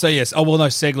happen. So yes. Oh well, no.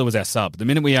 Segler was our sub. The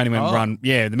minute we only went run,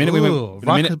 the minute we went,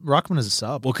 Ruckman is a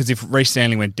sub. well, because if Reece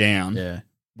Stanley went down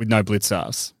with no blitz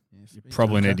subs, you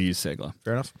probably need to use Segler.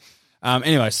 Fair enough.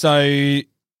 Anyway, so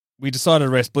we decided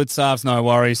to rest blitz subs, no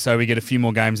worries. So we get a few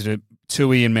more games at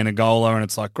Tui and Menegola, and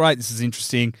it's like, great, this is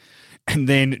interesting. And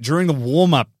then during the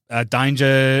warm-up,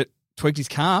 Danger tweaked his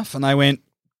calf, and they went,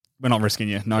 we're not risking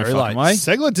you. No Very fucking late. way.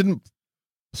 Segler didn't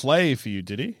play for you,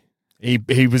 did he?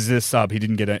 He was the sub. He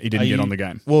didn't get on the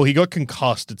game. Well, he got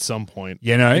concussed at some point.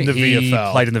 Yeah, no, in the he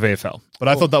VFL. played in the VFL. But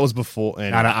I thought that was before. No,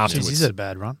 afterwards. Jeez, he's had a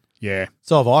bad run. Yeah.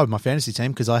 So have I with my fantasy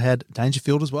team because I had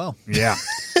Dangerfield as well. Yeah.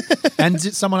 And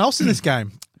someone else in this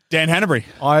game. Dan Hanbury.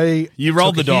 You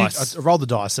rolled the dice. I rolled the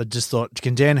dice. I just thought,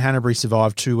 can Dan Hanbury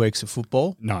survive 2 weeks of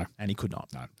football? No. And he could not.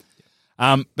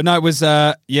 No. But no, it was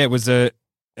a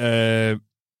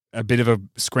bit of a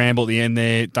scramble at the end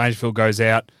there. Dangerfield goes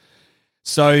out.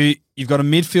 So you've got a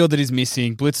midfield that is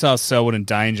missing Blitzar, Selwood and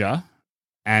Danger,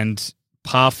 and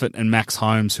Parfitt and Max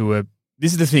Holmes, who are...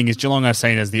 This is the thing, is Geelong are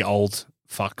seen as the old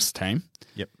fucks team.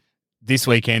 Yep. This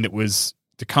weekend it was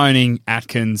De Koning,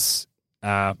 Atkins,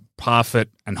 Parfitt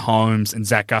and Holmes and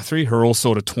Zach Guthrie, who are all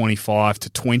sort of 25 to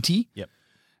 20. Yep.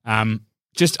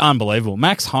 Just unbelievable.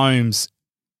 Max Holmes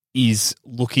is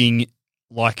looking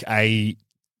like a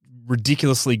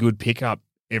ridiculously good pickup.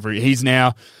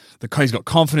 He's got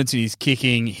confidence in his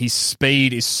kicking. His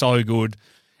speed is so good.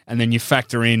 And then you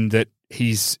factor in that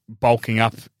he's bulking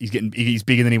up. He's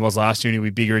bigger than he was last year, and he'll be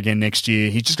bigger again next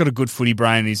year. He's just got a good footy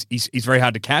brain. He's very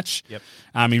hard to catch. Yep.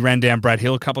 He ran down Brad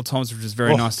Hill a couple of times, which is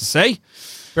very nice to see.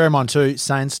 Bear in mind too,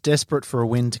 Saints desperate for a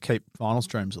win to keep finals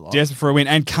dreams alive. Desperate for a win,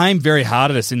 and came very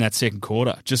hard at us in that second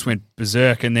quarter. Just went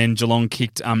berserk, and then Geelong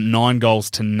kicked 9 goals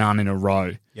to none in a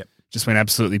row. Yep. Just went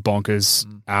absolutely bonkers.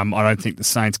 I don't think the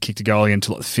Saints kicked a goal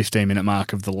until the 15-minute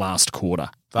mark of the last quarter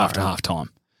after half time.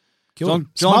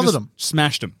 Smothered them.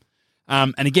 Smashed them.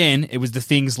 And again, it was the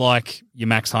things like your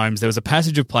Max Holmes. There was a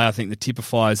passage of play, I think, that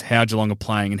typifies how Geelong are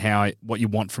playing and what you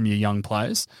want from your young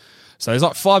players. So there's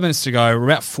like 5 minutes to go. We're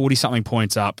about 40-something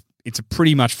points up. It's a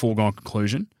pretty much foregone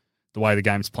conclusion, the way the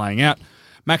game's playing out.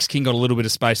 Max King got a little bit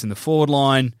of space in the forward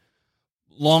line.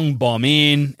 Long bomb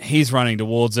in. He's running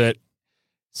towards it.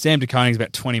 Sam De Koning's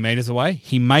about 20 metres away.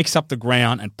 He makes up the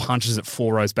ground and punches it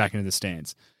 4 rows back into the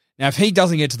stands. Now, if he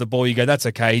doesn't get to the ball, you go, that's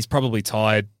okay. He's probably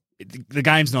tired. The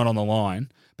game's not on the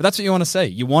line. But that's what you want to see.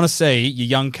 You want to see your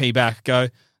young key back go,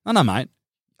 no, mate,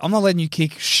 I'm not letting you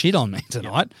kick shit on me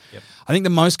tonight. Yep. I think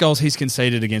the most goals he's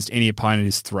conceded against any opponent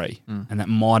is 3, and that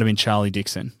might have been Charlie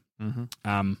Dixon.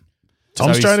 Mm-hmm.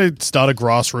 Tom's trying to start a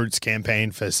grassroots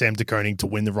campaign for Sam De Koning to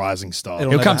win the Rising Star.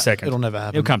 He'll come second. It'll never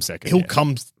happen. He'll come second. He'll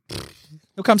come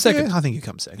second. Yeah, I think he'll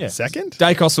come second. Yeah. second?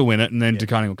 Dacos will win it, and then De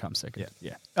Koning will come second.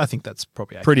 Yeah. I think that's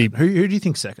probably accurate. Pretty- Who do you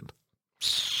think second?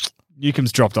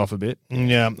 Newcomb's dropped off a bit.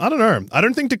 Yeah, I don't know. I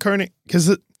don't think De Koning,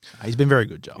 because He's been very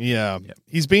good, Joel.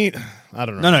 he's been, I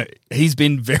don't know. No, he's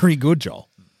been very good, Joel.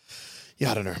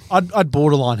 Yeah, I don't know. I'd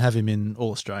borderline have him in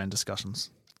all Australian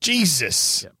discussions.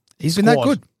 Jesus. Yeah. He's been that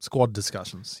good. Squad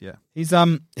discussions, yeah. He's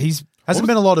Hasn't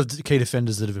been a lot of key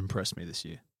defenders that have impressed me this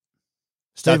year.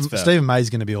 That's fair. Stephen May's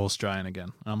going to be all Australian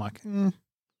again. And I'm like,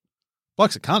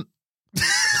 bloke's a cunt.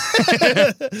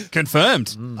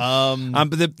 confirmed.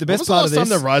 But the When best was the part last of time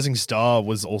this, the Rising Star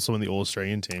was also in the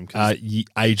All-Australian team? 'Cause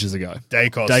ages ago.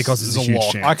 Dacos is a huge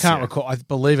lot. chance. I can't recall. I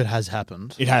believe it has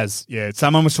happened. It has, yeah.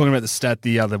 Someone was talking about the stat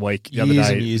the other Years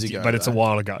day, and years ago, but it's a though.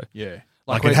 while ago. Yeah.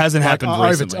 Like it hasn't happened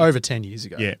recently. Over 10 years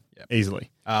ago. Yeah, easily.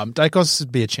 Dacos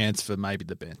would be a chance for maybe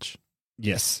the bench.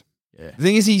 Yes. Yeah. The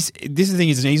thing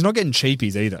is, he's not getting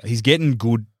cheapies either. He's getting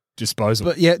good disposal.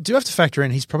 But yeah, do have to factor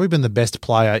in he's probably been the best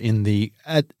player in the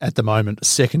at the moment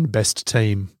second best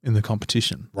team in the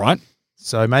competition, right?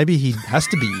 So maybe he has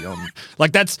to be on.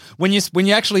 Like that's when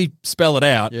you actually spell it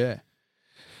out. Yeah.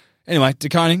 Anyway, De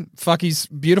Koning, he's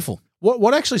beautiful.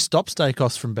 What actually stops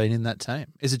Dacos from being in that team?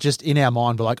 Is it just in our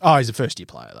mind we're like, oh, he's a first year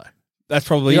player though? That's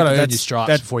probably you got to earn your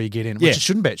stripes before you get in, which yeah. it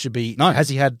shouldn't be. It should be. No. Has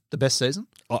he had the best season?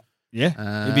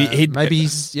 Yeah. Maybe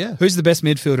he's Who's the best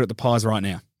midfielder at the Pies right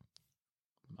now?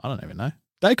 I don't even know.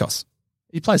 Dacos.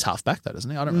 He plays halfback though, doesn't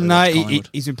he? I don't really No, watch Collingwood.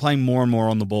 he's been playing more and more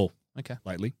on the ball. Okay.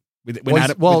 Lately.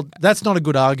 That's not a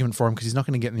good argument for him because he's not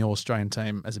going to get in the All-Australian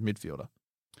team as a midfielder.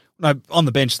 No, on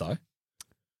the bench though.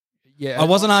 Yeah, I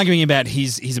wasn't arguing about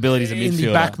his ability as a midfielder. in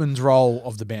the backman's role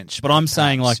of the bench. But I'm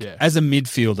saying, perhaps, like, yeah. as a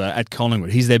midfielder at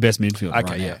Collingwood, he's their best midfielder.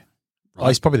 Okay, right yeah. now. Oh,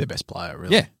 he's probably their best player,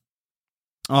 really.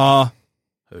 Yeah.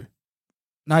 Who?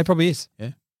 No, he probably is.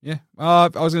 Yeah. Yeah. I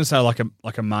was going to say like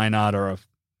a Maynard or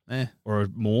a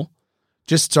Moore.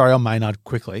 Just sorry on Maynard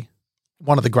quickly.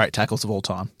 One of the great tackles of all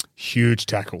time. Huge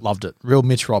tackle. Loved it. Real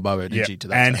Mitch Robbo Yeah. energy to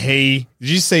that. And tackle. did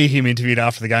you see him interviewed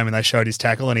after the game and they showed his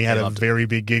tackle and he had a loved it. very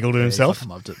big giggle to Yeah, he himself? fucking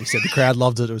loved it. He said the crowd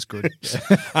loved it. It was good.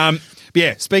 Yeah. But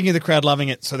yeah, speaking of the crowd loving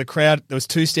it, so the crowd, there was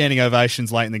 2 standing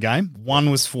ovations late in the game. One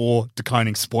was for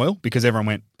DeConing spoil because everyone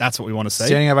went, that's what we want to see.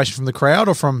 Standing ovation from the crowd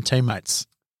or from teammates?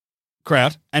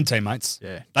 Crowd and teammates.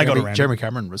 Yeah. They got Jeremy- around Jeremy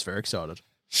Cameron was very excited.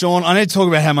 Sean, I need to talk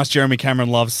about how much Jeremy Cameron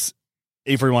loves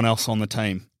everyone else on the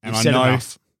team. And You've I said know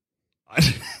enough.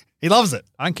 he loves it.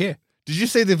 I don't care. Did you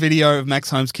see the video of Max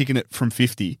Holmes kicking it from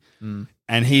 50?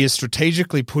 And he has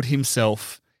strategically put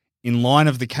himself in line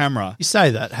of the camera. You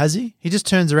say that, has he? He just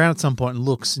turns around at some point and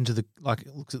looks into the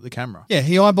looks at the camera. Yeah,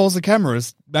 he eyeballs the camera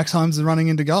as Max Holmes is running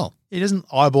into goal. He doesn't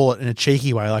eyeball it in a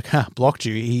cheeky way, like, blocked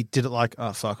you. He did it like,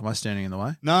 oh, fuck, am I standing in the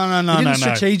way? No, He didn't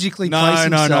strategically place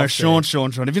No, himself Sean,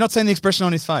 there. Sean. Have you not seen the expression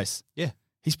on his face? Yeah.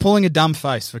 He's pulling a dumb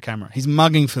face for camera. He's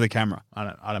mugging for the camera.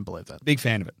 I don't believe that. Big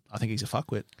fan of it. I think he's a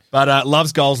fuckwit. But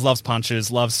loves goals, loves punches,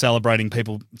 loves celebrating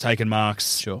people taking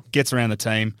marks. Sure. Gets around the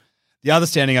team. The other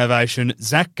standing ovation,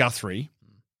 Zach Guthrie,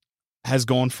 has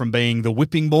gone from being the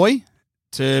whipping boy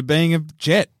to being a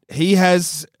Jet. He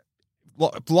has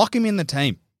lock him in the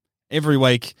team every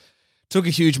week. Took a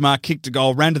huge mark, kicked a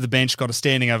goal, ran to the bench, got a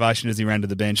standing ovation as he ran to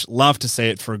the bench. Love to see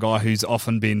it for a guy who's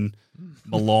often been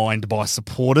maligned by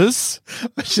supporters.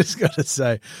 I just got to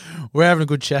say, we're having a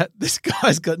good chat. This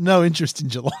guy's got no interest in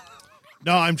Geelong.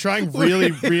 No, I'm trying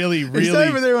really, really, really. He's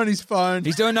over there on his phone.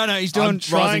 He's doing I'm Rising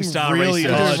trying Star really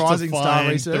research. hard Doing Rising to Star find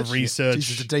research. the research.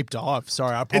 Jesus, a deep dive.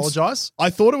 Sorry, I It's- apologise.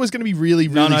 I thought it was going to be really,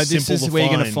 really No, this simple is to where you're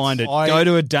find. going to find it. Go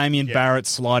to a Damien Barrett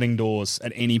sliding doors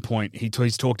at any point.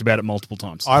 He's talked about it multiple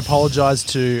times. I apologise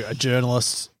to a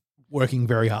journalist working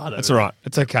very hard. That's all right.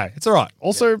 It's okay. It's all right.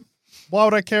 Also, why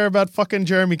would I care about fucking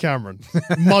Jeremy Cameron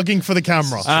mugging for the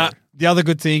camera? The other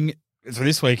good thing for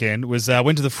this weekend was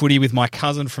went to the footy with my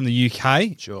cousin from the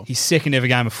UK. Sure. His second ever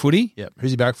game of footy. Yep. Who's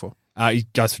he back for? He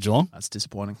goes for Geelong That's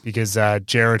disappointing. because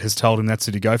Jared has told him that's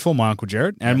who to go for, my Uncle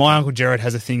Jared. And my Uncle Jared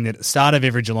has a thing that at the start of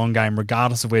every Geelong game,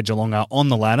 regardless of where Geelong are on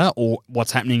the ladder or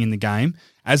what's happening in the game,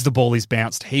 as the ball is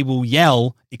bounced, he will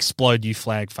yell, "Explode you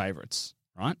flag favourites."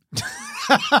 Right?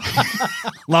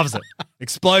 Loves it.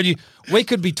 Explode you. We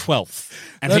could be 12th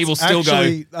and he That's will still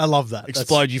actually- go, I love that.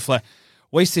 "Explode you flag."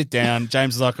 We sit down.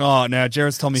 James is like, "Oh, now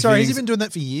Jared's told me." Sorry, feelings. has he been doing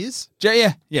that for years?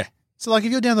 Yeah. So, like,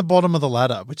 if you're down the bottom of the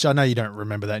ladder, which I know you don't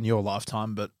remember that in your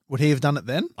lifetime, but would he have done it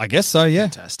then? I guess so. Yeah,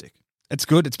 Fantastic. it's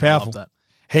good. It's powerful. Love that.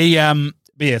 He,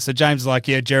 but yeah. So James is like,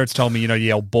 "Yeah, Jared's told me,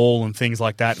 yell ball and things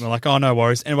like that." And we're like, "Oh, no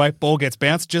worries." Anyway, ball gets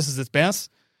bounced. Just as it's bounced,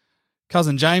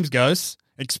 cousin James goes,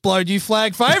 "Explode you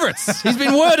flag favourites." He's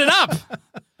been worded up,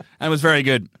 and it was very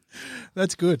good.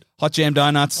 That's good. Hot jam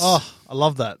donuts. Oh, I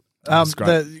love that. That's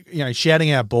great.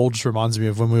 Shouting out ball just reminds me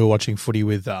of when we were watching footy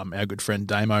with our good friend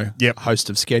Damo,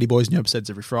 host of Scaredy Boys, new episodes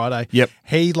every Friday. Yep.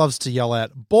 He loves to yell out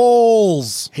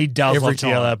balls. He does every love to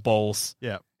yell time. out balls.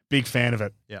 Yeah. Big fan of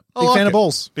it. Yeah. I Big like fan it. of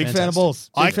balls. Big fan of Fantastic. balls.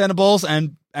 Big fan of balls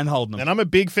and holding them. And I'm a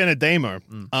big fan of Damo,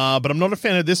 but I'm not a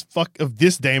fan of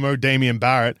this Damo, Damien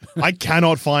Barrett. I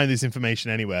cannot find this information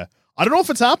anywhere. I don't know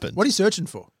if it's happened. What are you searching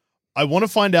for? I want to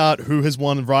find out who has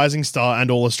won Rising Star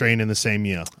and All Australian in the same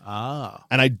year, Ah.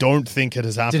 and I don't think it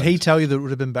has happened. Did he tell you that it would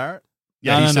have been Barrett?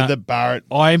 Yeah, No, he no, said no. that Barrett.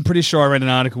 I'm pretty sure I read an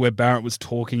article where Barrett was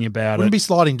talking about Wouldn't it. be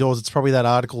sliding doors. It's probably that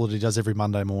article that he does every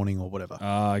Monday morning or whatever.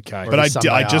 Oh, okay. But I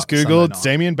Sunday just Sunday googled night.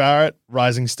 Damien Barrett,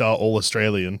 Rising Star, All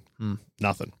Australian.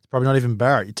 Nothing. Probably not even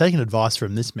Barrett. You're taking advice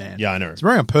from this man. Yeah, I know. He's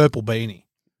wearing a purple beanie.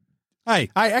 Hey,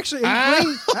 Hey, actually,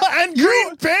 and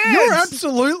green pants. you're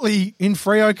absolutely in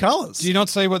Freo colours. do you not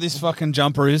see what this fucking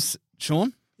jumper is,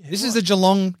 Sean? This is a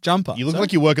Geelong jumper. You look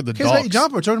like you work at the Cares about your docks.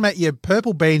 jumper. We're talking about your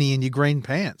purple beanie and your green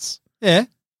pants. Yeah.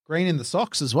 Green in the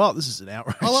socks as well. This is an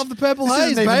outrage. I love the purple This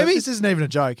haze, isn't even baby. this isn't even a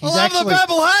joke. I love the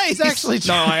purple haze. He's actually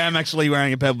No, I am actually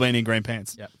wearing a purple beanie and green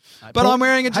pants. Yep. But I'm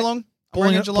wearing a Geelong.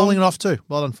 pulling it off too.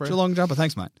 Well done, Freo. Geelong jumper.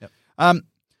 Thanks, mate. Yep.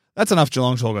 That's enough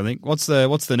Geelong talk, I think. What's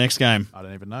the next game? I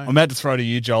don't even know. I'm about to throw to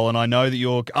you, Joel, and I know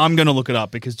that I'm going to look it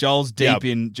up because Joel's deep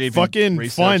in Fucking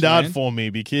research, find out man. for me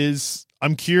because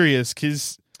I'm curious.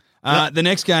 Because The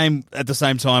next game at the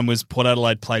same time was Port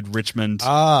Adelaide played Richmond,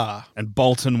 and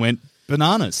Bolton went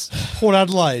bananas. Port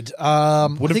Adelaide. I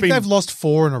Would have think been- they've lost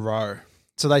 4 in a row.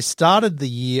 So they started the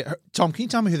year. Tom, can you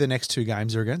tell me who the next 2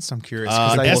 games are against? I'm curious.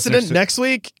 'cause they lost Essendon next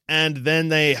week, and then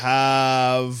they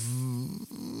have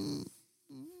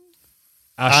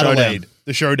Adelaide,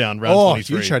 the showdown, round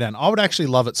 23. huge showdown. I would actually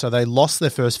love it. So they lost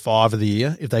their first 5 of the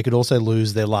year. If they could also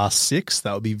lose their last 6,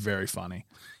 that would be very funny.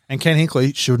 And Ken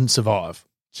Hinkley shouldn't survive.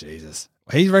 Jesus.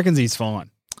 He reckons he's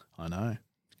fine. I know.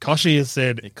 Koshy has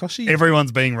said Koshy,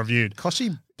 everyone's being reviewed.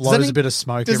 Koshy blows in- a bit of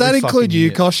smoke. Does every that include fucking you,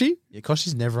 year. Koshy? Yeah,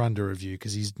 Koshy's never under review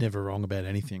because he's never wrong about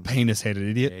anything. Penis-headed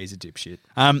idiot. Yeah, he's a dipshit.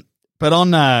 But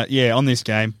on this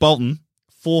game, Bolton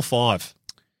 4-5.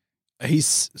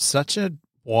 He's such a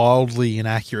wildly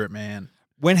inaccurate man.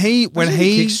 When he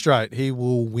kicks straight, he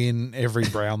will win every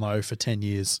Brownlow for 10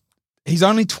 years. he's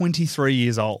only 23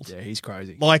 years old. Yeah, he's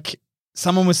crazy. Like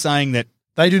someone was saying that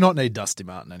They do not need Dusty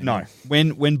Martin anymore.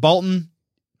 no, when Bolton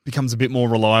becomes a bit more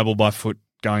reliable by foot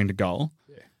going to goal,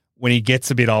 when he gets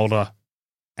a bit older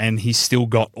and he's still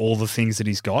got all the things that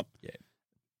he's got,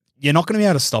 you're not going to be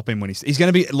able to stop him when he's going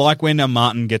to be like when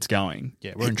Martin gets going.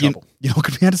 Yeah, we're in trouble. You're not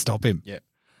going to be able to stop him. Yeah.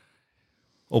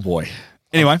 Oh boy.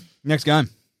 Anyway, next game.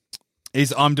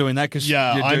 I'm doing that because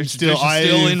I'm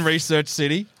still in Research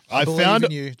City. I believe found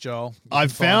in you, Joel. You I can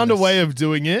find found a us. way of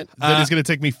doing it that is going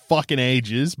to take me fucking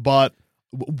ages, but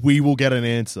we will get an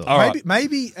answer. All right.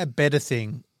 Maybe a better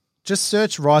thing. Just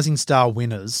search Rising Star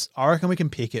winners. I reckon we can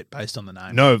pick it based on the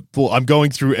name. No, well, I'm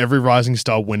going through every Rising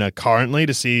Star winner currently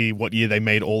to see what year they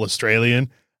made All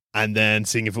Australian, and then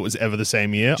seeing if it was ever the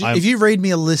same year. If you read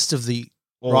me a list of the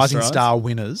All Rising Australians? Star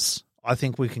winners, I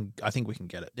think we can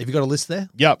get it. Have you got a list there?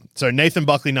 Yep. So Nathan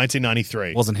Buckley,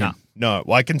 1993. Wasn't him. No,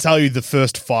 well, I can tell you the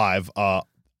first five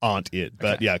aren't it.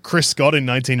 But yeah, Chris Scott in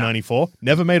 1994.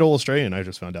 Never made All Australian, I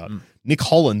just found out. Nick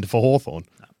Holland for Hawthorn.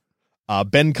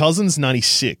 Ben Cousins,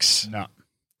 96. No.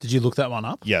 Did you look that one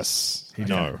up? Yes. He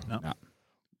No. didn't.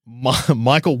 No.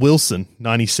 Michael Wilson,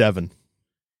 97.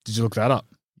 Did you look that up?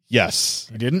 Yes.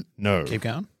 You didn't? No. Keep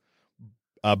going.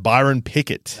 Byron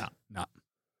Pickett.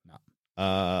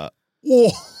 No.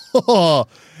 Whoa.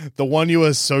 The one you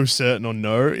are so certain on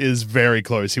no is very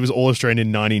close. He was All Australian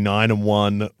in 99 and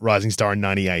won Rising Star in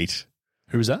 98.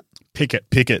 Who was that?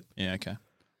 Pickett. Yeah, okay.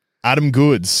 Adam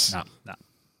Goods. No.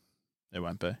 It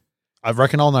won't be. I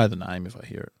reckon I'll know the name if I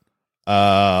hear it.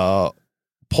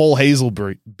 Paul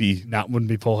Hazelby. No, it wouldn't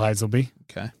be Paul Hazelby.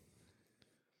 Okay.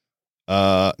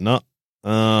 No.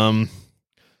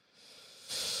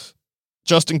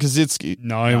 Justin Kaczynski.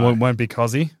 No, it won't be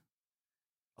Cozzy.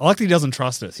 I like that he doesn't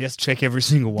trust us. He has to check every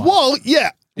single one. Well,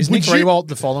 yeah. Is Would Nick you- Rewalt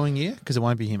the following year? Because it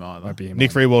won't be him either. Might be him.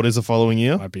 Nick Rewald is the following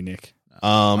year. Might be Nick.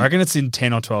 I reckon it's in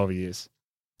 10 or 12 years.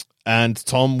 And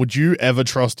Tom, would you ever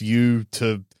trust you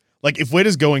to, like, if we're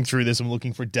just going through this and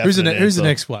looking for a definite Who's the answer,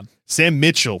 next one? Sam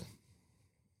Mitchell.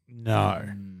 No.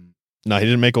 No, he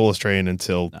didn't make All Australian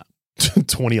until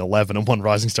 2011 and won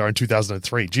Rising Star in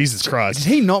 2003. Jesus Christ. Did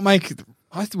he not make...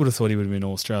 I would have thought he would have been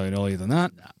Australian earlier than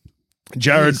that.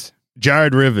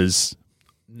 Jared Rivers.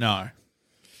 No.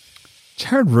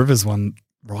 Jared Rivers won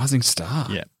Rising Star.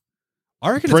 Yeah.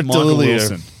 I reckon Brett it's Michael D'Elia.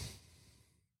 Wilson.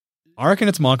 I reckon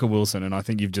it's Michael Wilson, and I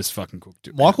think you've just fucking cooked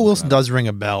it. Michael Wilson does ring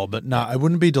a bell, but no, it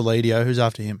wouldn't be Deledio. Who's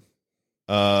after him?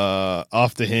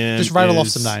 After him, Just rattle off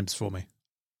is- some names for me.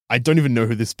 I don't even know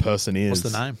who this person is.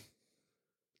 What's the name?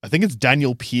 I think it's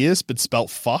Daniel Pierce, but spelt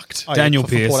fucked. Oh, Daniel for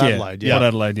Pierce, Port yeah. Adelaide, Port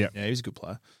Adelaide, yeah. Yeah, he's a good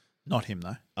player. Not him,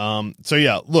 though. So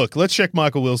yeah, look, let's check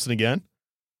Michael Wilson again.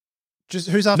 Just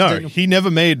who's after No, Daniel? he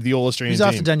never made the All Australian Who's team.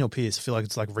 after Daniel Pierce? I feel like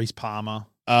it's like Reece Palmer.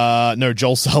 No,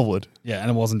 Joel Selwood. Yeah, and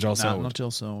it wasn't Joel No, Selwood. not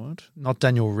Joel Selwood. Not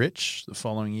Daniel Rich the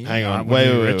following year. Hang on, No, wait.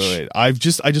 wouldn't be Rich. I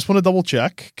just want to double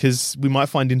check because we might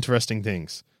find interesting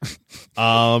things.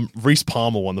 Reece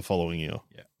Palmer won the following year.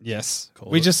 Yes.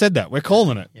 Call We it. just said that. We're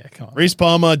calling it. Yeah, come on. Reece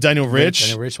Palmer, Daniel Rich,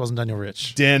 Daniel Rich wasn't Daniel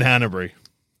Rich. Dan Hanbury.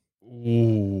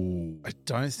 Ooh. I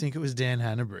don't think it was Dan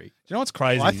Hanbury. Do you know what's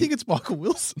crazy? I think it's Michael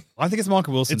Wilson. I think it's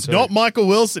Michael Wilson. It's too. not Michael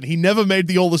Wilson. He never made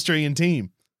the All Australian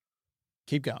team.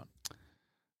 Keep going.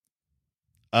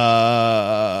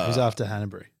 Uh, Who's after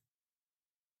Hanbury?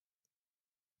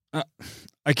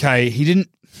 Okay, he didn't.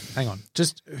 Hang on.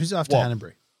 Just who's after What?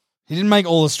 Hanbury? He didn't make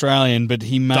All Australian, but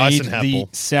he made Dyson the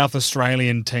Happel. South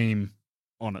Australian team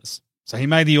honours. So he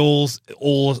made the all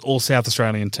South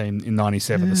Australian team in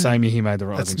 '97, the same year he made the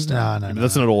Rising That's Star. no.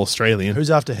 That's not All Australian. Who's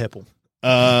after Heppel?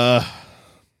 I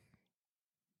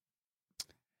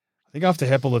think after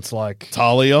Heppel, it's like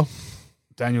Talia.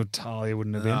 Daniel Talia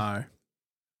wouldn't have been. No.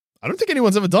 I don't think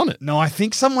anyone's ever done it. No, I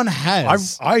think someone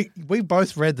has. We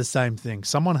both read the same thing.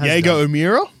 Someone has. Diego done it.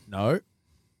 O'Meara. No.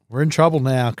 We're in trouble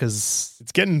now because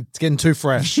It's getting it's getting too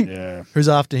fresh. yeah. Who's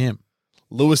after him?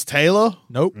 Lewis Taylor,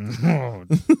 Nope.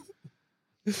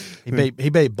 He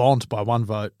beat Bont by one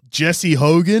vote. Jesse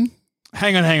Hogan.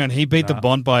 Hang on. He beat the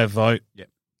Bond by a vote. Yep.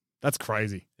 That's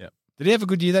crazy. Yep. Did he have a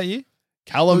good year that year?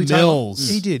 Callum Louis Taylor. Mills.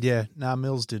 He did, yeah. No,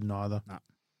 Mills didn't either.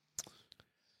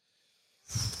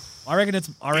 I reckon it's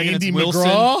Andy Wilson.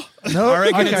 McGrath. No, I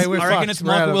reckon we're it's fucked. We're out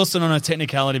Michael of- Wilson on a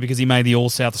technicality because he made the All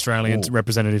South Australian Ooh.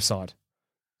 representative side.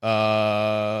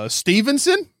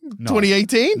 Stevenson. No.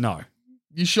 2018. No.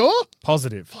 You sure?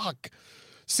 Positive. Fuck.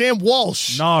 Sam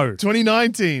Walsh. No.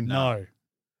 2019. No.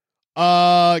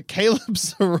 Caleb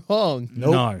Sarong.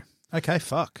 No. Okay,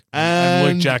 fuck.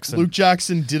 And Luke Jackson. Luke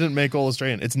Jackson didn't make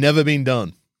All-Australian. It's never been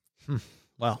done.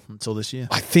 Well, until this year.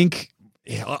 I think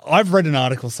I've read an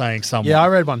article saying someone. Yeah, I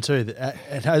read one too. That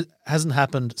it hasn't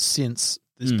happened since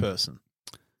this person.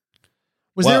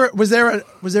 Was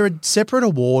there a separate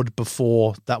award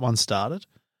before that one started?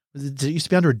 Did it used to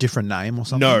be under a different name or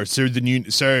something? No, so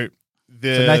so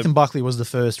Nathan Buckley was the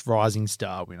first Rising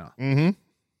Star winner. Mm-hmm.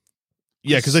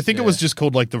 Yeah, because I think it was just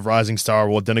called like the Rising Star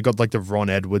Award. Then it got like the Ron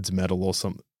Edwards Medal or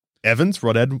something.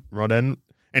 Rod.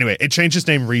 Anyway, it changed its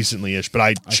name recently-ish, but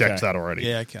I checked that already.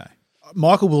 Yeah, okay.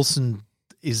 Michael Wilson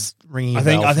is ringing.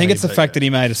 I think it's the fact that he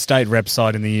made a state rep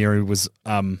side in the year he was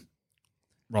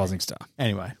Rising Star.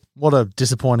 Anyway, what a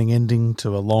disappointing ending to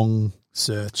a long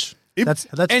search. That's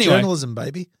anyway. journalism,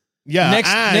 baby. Yeah,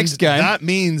 next game. That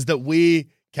means that we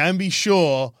can be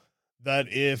sure that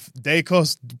if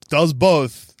Dacos does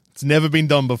both, it's never been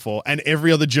done before, and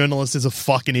every other journalist is a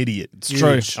fucking idiot. It's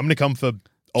true. I'm going to come for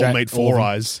Old Mate Four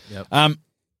Eyes. Yep.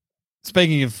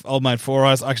 Speaking of Old Mate Four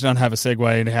Eyes, I actually don't have a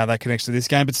segue into how that connects to this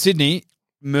game, but Sydney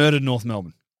murdered North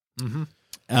Melbourne,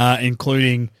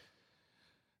 including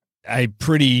a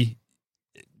pretty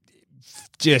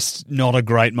just not a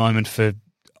great moment for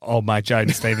old mate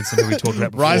Jaden Stevenson, who we talked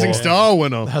about before. Rising Star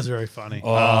winner. That was very funny.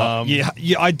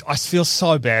 I feel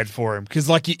so bad for him because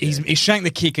like he shanked the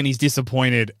kick and he's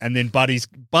disappointed, and then Buddy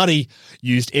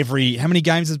used how many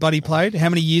games has Buddy played? How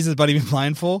many years has Buddy been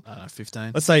playing for?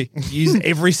 15. Let's say used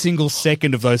every single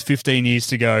second of those 15 years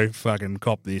to go fucking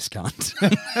cop this cunt.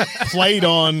 Played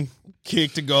on,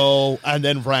 kicked a goal, and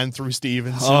then ran through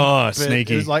Stevenson. Oh, But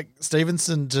sneaky. It was like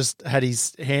Stevenson just had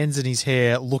his hands in his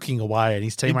hair looking away, and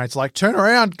his teammates like, turn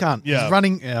around, cunt. Yeah. He's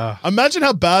running. Imagine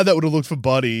how bad that would have looked for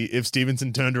Buddy if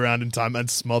Stevenson turned around in time and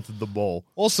smothered the ball.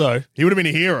 Also, He would have been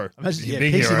a hero. Imagine, He's a yeah,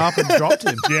 big picks him hero. up and dropped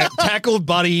him. Yeah. tackled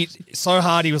Buddy so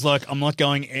hard he was like, I'm not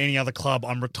going any other club.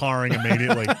 I'm retiring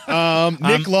immediately.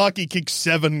 Nick Larkey kicked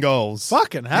 7 goals.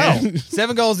 Fucking hell.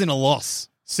 7 goals in a loss.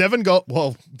 7 goals.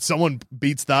 Well, someone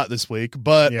beats that this week.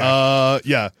 But,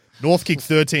 North kicked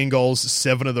 13 goals.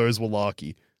 7 of those were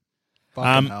Larkey.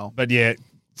 Fucking hell. But yeah,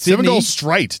 7 Sydney, goals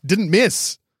straight. Didn't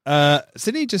miss.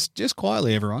 Sydney just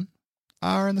quietly, everyone,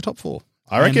 are in the top 4.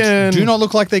 I reckon. And do not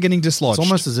look like they're getting dislodged. It's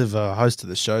almost as if a host of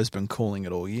the show has been calling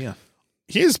it all year.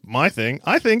 Here's my thing.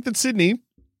 I think that Sydney,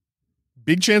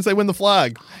 big chance they win the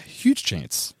flag. huge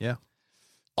chance. Yeah.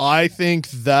 I think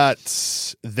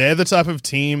that they're the type of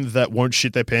team that won't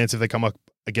shit their pants if they come up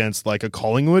against like a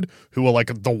Collingwood, who are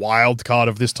like the wild card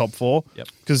of this top 4. Yep.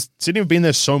 Because Sydney have been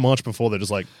there so much before, they're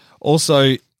just like,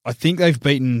 Also, I think they've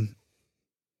beaten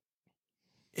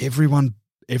everyone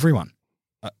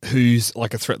who's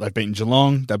like a threat. They've beaten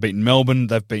Geelong, they've beaten Melbourne,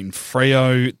 they've beaten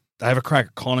Freo. They have a crack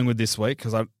at Collingwood this week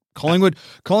because Collingwood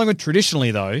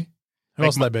traditionally though. Who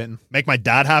else have they beaten? make my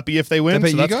dad happy if they win. They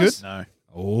beat So you that's guys? good. No.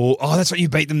 Oh, that's right. You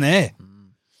beat them there.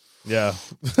 Yeah.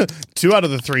 2 out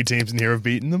of the 3 teams in here have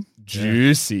beaten them.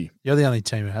 Juicy. You're the only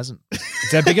team who hasn't.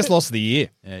 It's our biggest loss of the year.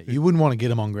 Yeah, you wouldn't want to get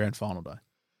them on grand final day.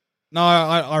 No,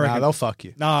 I Nah, reckon. they'll fuck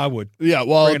you. No, I would. Yeah,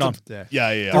 well, Bring it on.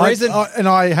 Yeah. Yeah. The reason- and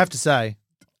I have to say,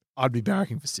 I'd be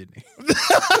barracking for Sydney.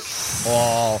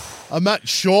 I'm not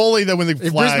surely they win the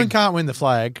If flag. Brisbane can't win the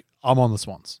flag, I'm on the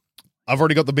Swans. I've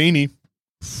already got the beanie.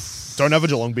 Don't have a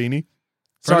Geelong beanie.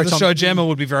 Sorry, the Tom, show Gemma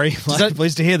would be very that-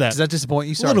 pleased to hear that. Does that disappoint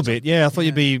you? A Sorry, little Tom. bit, yeah. I thought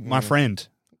you'd be my friend.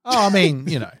 Oh, I mean,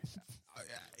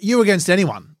 you against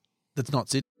anyone that's not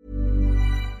Sydney.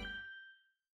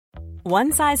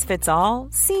 One size fits all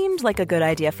seemed like a good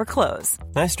idea for clothes.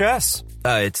 Nice dress.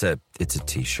 It's a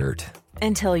t-shirt.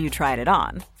 Until you tried it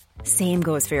on. Same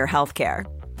goes for your healthcare.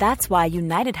 That's why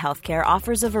United Healthcare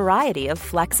offers a variety of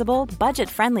flexible,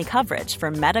 budget-friendly coverage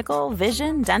for medical,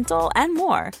 vision, dental, and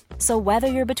more. So whether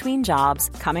you're between jobs,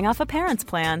 coming off a parent's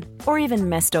plan, or even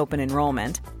missed open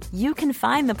enrollment, you can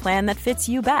find the plan that fits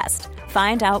you best.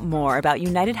 Find out more about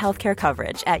United Healthcare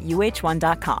coverage at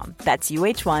uh1.com. That's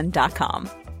uh1.com.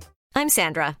 I'm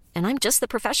Sandra, and I'm just the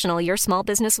professional your small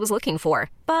business was looking for.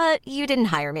 But you didn't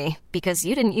hire me because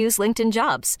you didn't use LinkedIn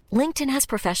Jobs. LinkedIn has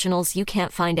professionals you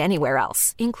can't find anywhere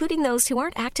else, including those who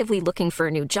aren't actively looking for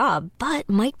a new job, but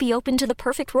might be open to the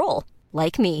perfect role,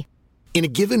 like me. In a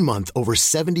given month, over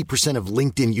 70% of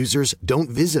LinkedIn users don't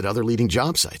visit other leading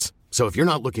job sites. So if you're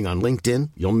not looking on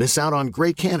LinkedIn, you'll miss out on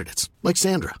great candidates like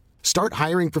Sandra. Start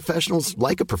hiring professionals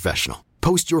like a professional.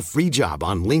 Post your free job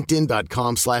on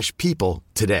linkedin.com/people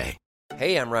today.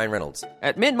 Hey, I'm Ryan Reynolds.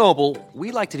 At Mint Mobile,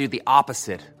 we like to do the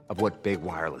opposite of what Big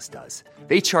Wireless does.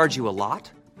 They charge you a lot,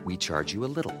 we charge you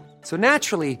a little. So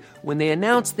naturally, when they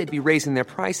announced they'd be raising their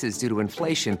prices due to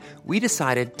inflation, we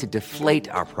decided to deflate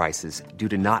our prices due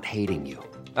to not hating you.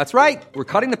 That's right. We're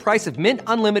cutting the price of Mint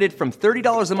Unlimited from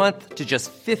 $30 a month to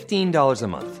just $15 a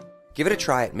month. Give it a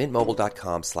try at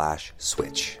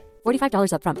mintmobile.com/switch.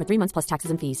 $45 up front for 3 months plus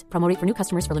taxes and fees. Promo rate for new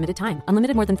customers for limited time.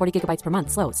 Unlimited more than 40 gigabytes per month.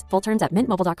 Slows full terms at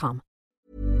mintmobile.com.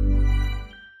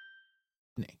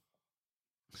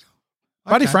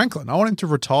 Buddy Franklin, I want him to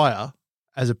retire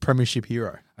as a premiership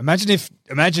hero. Imagine if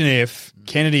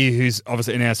Kennedy, who's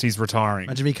obviously announced he's retiring,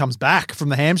 Imagine if he comes back from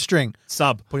the hamstring.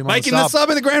 sub, Put him on making the the sub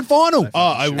in the grand final.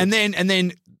 And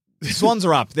then the Swans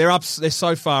are up. They're up. They're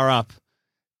so far up.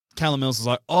 Callum Mills is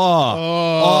like,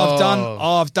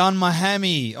 I've done my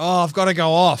hammy. Oh, I've got to go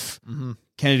off. Mm-hmm.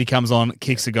 Kennedy comes on,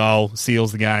 kicks a goal,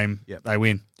 seals the game. Yep. They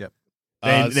win. Yep.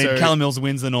 Then Callum Mills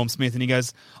wins the Norm Smith, and he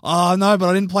goes, "Oh no, but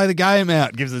I didn't play the game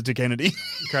out." Gives it to Kennedy.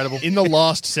 Incredible. In the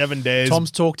last 7 days,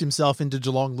 Tom's talked himself into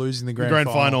Geelong losing the grand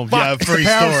final. final. Yeah, free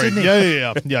Power of story. Sydney.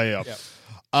 Yeah.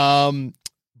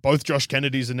 Both Josh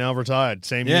Kennedys are now retired.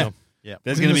 Same year. Yeah.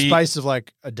 There's Within going to the be space of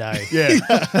like a day. Yeah.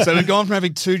 So we've gone from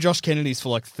having 2 Josh Kennedys for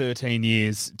like 13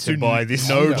 years to by this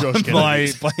no Josh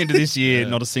Kennedys. by end of this year,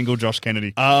 not a single Josh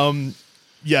Kennedy.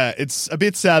 Yeah, it's a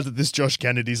bit sad that this Josh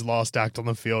Kennedy's last act on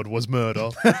the field was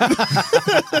murder. At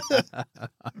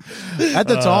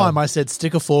the time, I said,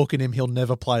 stick a fork in him, he'll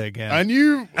never play again. And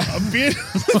you've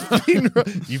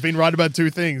been right about 2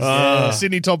 things.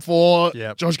 Sydney top 4,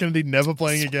 Yep. Josh Kennedy never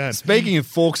playing again. Speaking of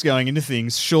forks going into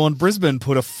things, Sean, Brisbane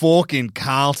put a fork in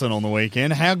Carlton on the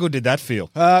weekend. How good did that feel?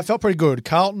 It felt pretty good.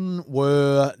 Carlton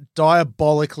were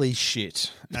diabolically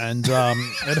shit. And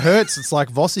it hurts. It's like,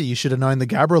 Vossi, you should have known the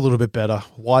Gabba a little bit better.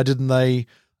 Why didn't they? I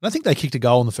don't think they kicked a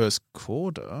goal in the first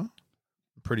quarter. I'm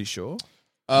pretty sure.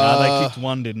 They kicked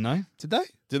one, didn't they? Did they?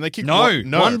 Didn't they kick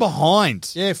one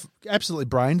behind. Yeah, absolutely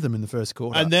brained them in the first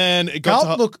quarter. And then it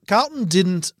got Carlton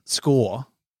didn't score,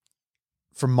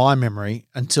 from my memory,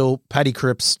 until Paddy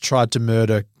Cripps tried to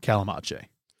murder Callum Archie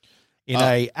in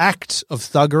a act of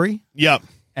thuggery. Yep.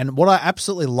 And what I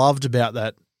absolutely loved about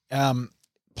that,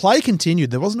 play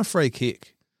continued. There wasn't a free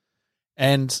kick.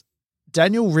 And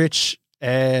Daniel Rich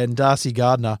and Darcy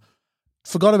Gardner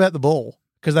forgot about the ball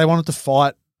because they wanted to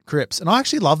fight Cripps. And I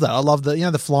actually love that. I love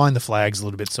the flying the flags a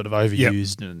little bit sort of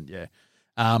overused.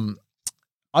 And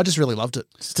I just really loved it.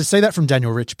 To see that from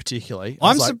Daniel Rich particularly.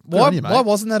 Why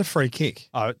wasn't that a free kick?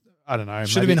 I don't know.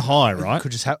 Should have been high, right?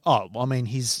 Could just have.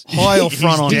 his high or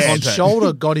front on his contact.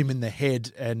 shoulder got him in the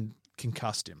head and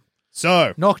concussed him.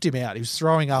 So Knocked him out. He was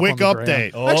throwing up. Quick on the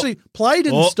update. ground. Actually, play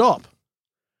didn't stop.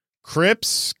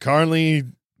 Cripps currently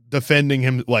defending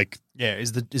him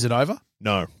Is it over?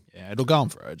 no. Yeah, it'll go on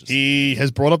for ages. He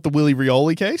has brought up the Willie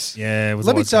Rioli case. Yeah, it was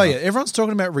Let me always tell hard. you, everyone's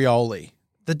talking about Rioli.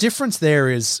 The difference there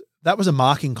is that was a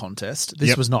marking contest.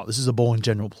 This was not. This is a ball in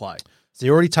general play. So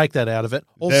you already take that out of it.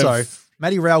 Also,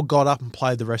 Matty Rowell got up and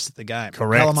played the rest of the game.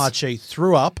 Correct. Callum Archie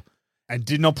threw up, and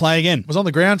did not play again. was on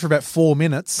the ground for about 4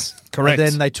 minutes. Correct.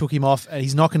 And then they took him off, and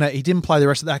he didn't play the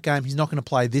rest of that game. He's not going to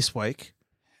play this week.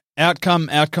 Outcome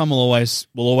will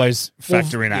always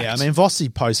factor in. Yeah, I mean,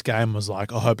 Vossi post game was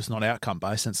like, I hope it's not outcome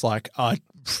based. And it's like,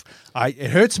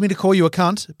 it hurts me to call you a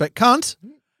cunt, but cunt,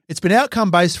 it's been outcome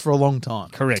based for a long time.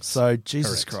 Correct. So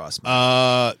Jesus Christ,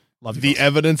 man. Love you, The Vossi.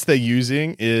 evidence they're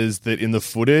using is that in the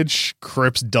footage,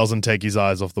 Cripps doesn't take his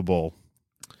eyes off the ball.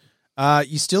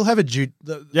 You still have a duty.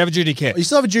 You have a duty of care. You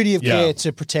still have a duty of Yeah. care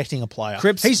to protecting a player.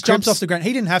 Cripps- He's jumped Cripps- off the ground.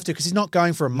 He didn't have to because he's not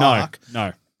going for a mark.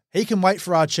 No. He can wait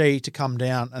for Archie to come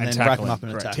down and then rack him up in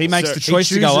a Correct. tackle. He makes So the he choice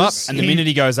to go up, chooses- and the minute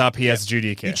he goes up, he has a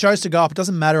duty of care. He chose to go up. It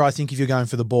doesn't matter, I think, if you're going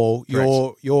for the ball.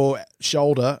 Your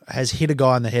shoulder has hit a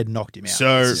guy in the head and knocked him out.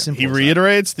 So It's as simple he as that.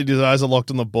 reiterates that his eyes are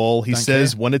locked on the ball. He Don't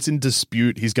says care. when it's in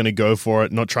dispute, he's going to go for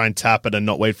it, not try and tap it, and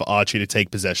not wait for Archie to take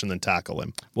possession then tackle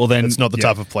him. Well, then It's not the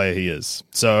yeah. type of player he is.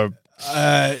 So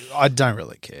I don't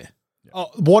really care. Oh,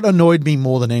 what annoyed me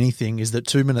more than anything is that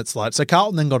 2 minutes later, so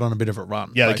Carlton then got on a bit of a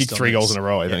run. yeah, they based kicked on 3 this. goals in a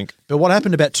row, I think. But what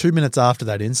happened about 2 minutes after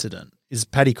that incident is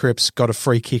Paddy Cripps got a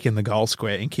free kick in the goal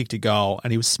square and kicked a goal,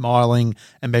 and he was smiling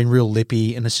and being real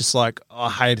lippy, and it's just like, I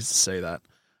hated to see that.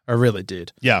 I really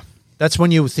did. Yeah. That's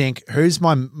when you would think, who's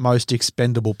my most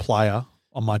expendable player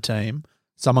on my team?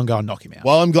 Someone go and knock him out.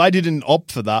 Well, I'm glad you didn't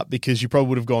opt for that because you probably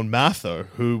would have gone Matho,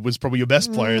 who was probably your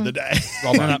best player of the day.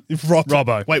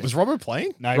 Robbo. Wait, was Robbo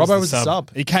playing? No, he Robbo the was a sub.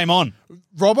 He came on.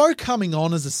 Robbo coming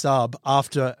on as a sub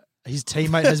after his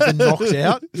teammate has been knocked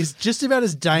out is just about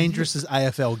as dangerous as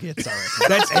AFL gets, I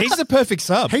reckon. He's the perfect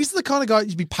sub. He's the kind of guy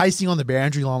you'd be pacing on the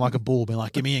boundary line like a bull, being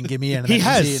like, give me in, give me in. And He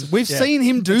then he's has. in. We've Yeah. seen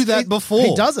him do that before.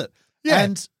 He does it. Yeah.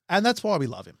 And And that's why we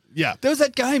love him. Yeah. There was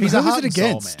that game. He's Who a was heart it and soul,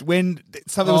 against man. when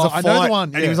something was a I fight know the one,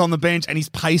 and he yeah. was on the bench and he's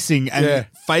pacing and Yeah.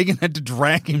 Fagan had to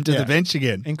drag him to Yeah. the bench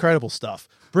again. Incredible stuff.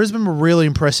 Brisbane were really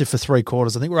impressive for 3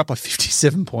 quarters. I think we're up by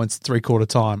 57 points 3-quarter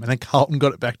time. And then Carlton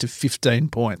got it back to 15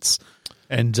 points.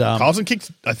 And Carlton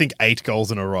kicked, I think, 8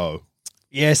 goals in a row.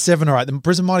 Yeah, 7 or 8. Then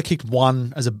Brisbane might have kicked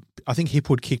one I think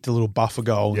Hipwood kicked a little buffer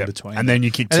goal in between. And then you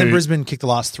kicked And then 2. Brisbane kicked the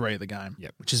last 3 of the game,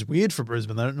 which is weird for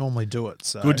Brisbane. They don't normally do it.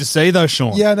 So. Good to see though,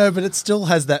 Sean. Yeah, no, but it still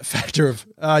has that factor of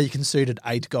you conceded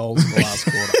 8 goals in the last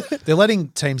quarter. They're letting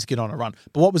teams get on a run.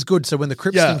 But what was good, so when the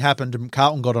Cripps thing happened and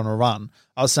Carlton got on a run,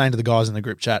 I was saying to the guys in the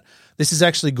group chat, this is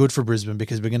actually good for Brisbane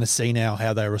because we're going to see now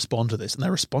how they respond to this. And they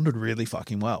responded really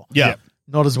fucking well. Yeah.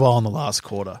 Not as well in the last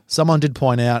quarter. Someone did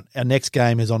point out our next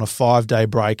game is on a 5-day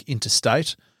break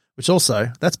interstate, which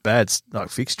also, that's bad like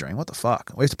fixturing. What the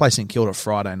fuck? We have to play St Kilda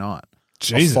Friday night.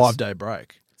 Jesus. A 5-day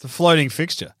break. It's a floating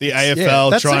fixture. The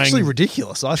AFL that's trying actually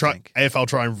ridiculous, I think. AFL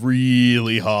trying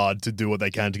really hard to do what they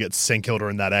can to get St Kilda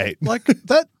in that 8. Like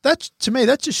that to me,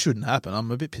 that just shouldn't happen. I'm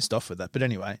a bit pissed off with that. But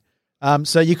anyway,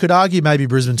 so you could argue maybe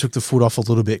Brisbane took the foot off a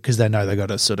little bit because they know they got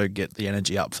to sort of get the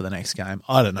energy up for the next game.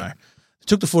 I don't know. They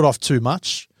took the foot off too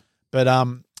much, but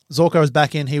Zorko was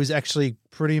back in. He was actually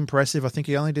pretty impressive. I think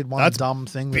he only did one dumb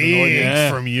thing. That annoyed me.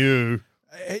 From you.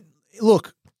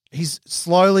 Look,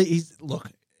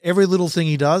 every little thing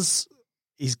he does,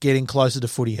 he's getting closer to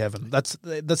footy heaven. That's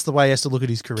the way he has to look at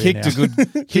his career Kicked now. a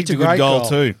good Kicked a good great goal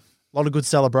too. A lot of good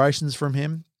celebrations from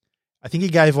him. I think he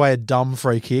gave away a dumb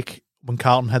free kick when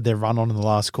Carlton had their run on in the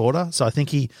last quarter. So I think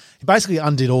he basically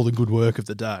undid all the good work of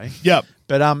the day. Yep.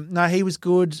 But no, he was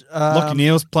good. Lockie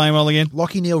Neal's playing well again.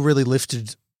 Lockie Neal really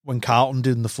lifted when Carlton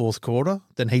did in the fourth quarter.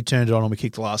 Then he turned it on and we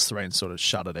kicked the last 3 and sort of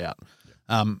shut it out.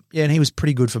 And he was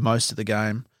pretty good for most of the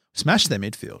game. Smashed their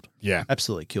midfield. Yeah.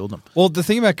 Absolutely killed them. Well, the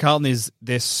thing about Carlton is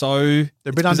they're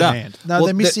a bit undermanned. No,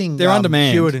 they're missing they're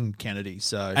undermanned. Hewitt and Kennedy.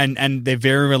 So and they're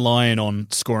very reliant on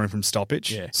scoring from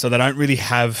stoppage. Yeah. So they don't really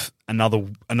have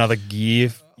another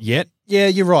gear yet. Yeah,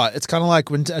 you're right. It's kind of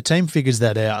like when a team figures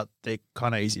that out, they're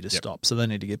kind of easy to stop. So they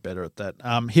need to get better at that.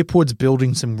 Hipwood's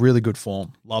building some really good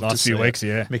form. Love to Last see few it. weeks,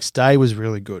 yeah. McStay was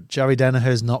really good. Joey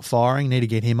Danaher's not firing. Need to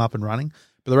get him up and running.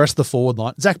 But the rest of the forward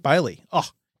line, Zach Bailey.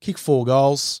 Kick 4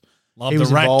 goals. Love he the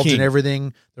was Rat involved King. in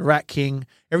everything. The Rat King.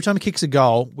 Every time he kicks a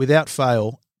goal, without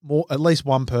fail, at least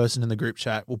one person in the group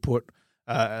chat will put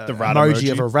The rat emoji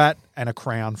emoji. of a rat and a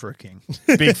crown for a king.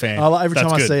 Big fan. Every That's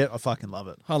time I good. see it, I fucking love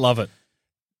it. I love it.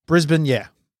 Brisbane, yeah.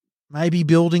 Maybe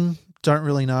building. Don't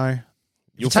really know. If you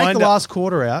You'll take find the out- last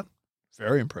quarter out,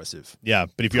 very impressive. Yeah,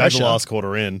 but if you add the Pressure. last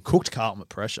quarter in, Cooked Carlton with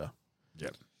pressure.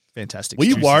 Yep. Fantastic. were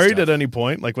you stuff. worried at any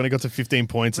point? Like when it got to 15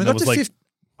 points When and it there got was to like, 50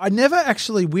 I never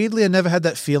actually, weirdly, I never had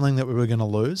that feeling that we were going to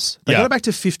lose. They Yeah. got it back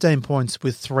to 15 points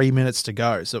with 3 minutes to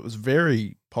go, so it was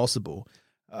very possible.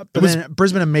 But It was- then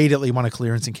Brisbane immediately won a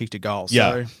clearance and kicked a goal.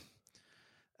 Yeah. So,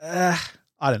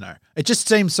 I don't know. It just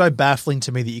seems so baffling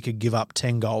to me that you could give up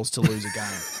 10 goals to lose a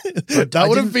game. that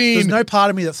would have There's been. no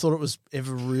part of me that thought it was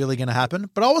ever really going to happen,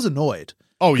 but I was annoyed.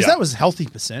 Oh, Because yeah. that was healthy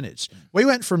percentage. We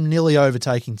went from nearly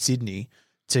overtaking Sydney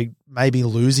to maybe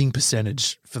losing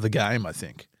percentage for the game, I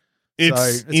think.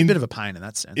 It's a bit of a pain in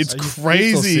that sense. It's Are you 5th or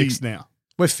crazy. 6th now.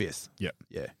 We're 5th. Yeah.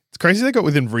 Yeah. It's crazy they got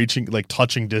within reaching, like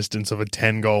touching distance of a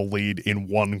 10-goal lead in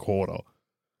one quarter.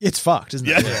 It's fucked, isn't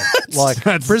Yeah. it?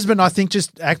 Like Brisbane, I think,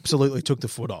 just absolutely took the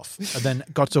foot off and then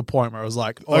got to a point where I was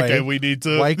like, Okay, we need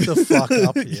to wake the fuck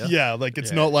up here. Yeah, like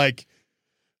it's Yeah. not like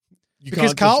you Because can't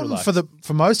just Carlton, relax.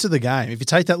 for most of the game, if you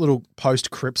take that little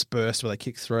post-Cripps burst where they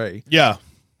kick 3, Yeah,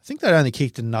 I think they only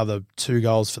kicked another 2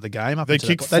 goals for the game. Up they until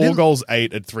that kicked point. 4 goals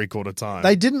 8 at 3/4 time.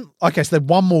 They didn't. Okay, so they had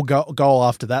one more goal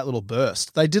after that little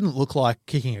burst. They didn't look like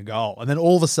kicking a goal, and then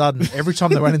all of a sudden, every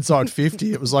time they went inside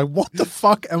 50, it was like, "What the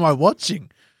fuck am I watching?"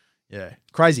 Yeah,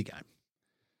 crazy game.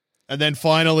 And then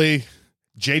finally,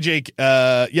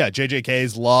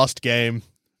 JJK's last game,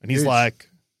 and he's Huge. like,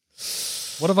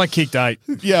 What if I kicked 8?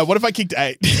 "Yeah, what if I kicked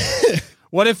 8?"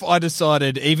 What if I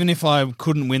decided, even if I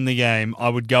couldn't win the game, I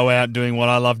would go out doing what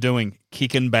I love doing,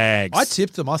 kicking bags? I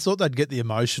tipped them. I thought they'd get the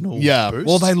emotional. Yeah. boost.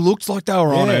 Well, they looked like they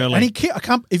were on Yeah, early. and I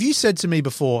can't. If you said to me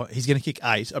before he's going to kick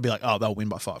 8, I'd be like, "Oh, they'll win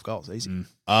by 5 goals, easy."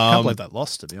 I can't believe they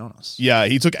lost. To be honest. Yeah,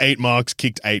 he took 8 marks,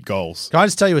 kicked 8 goals. Can I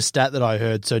just tell you a stat that I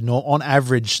heard? So, on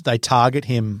average, they target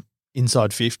him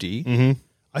inside 50. Mm-hmm.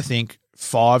 I think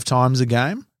 5 times a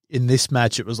game. In this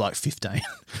match, it was like 15.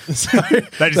 So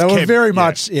They they were kept- very yeah.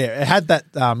 much, it had that,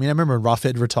 remember when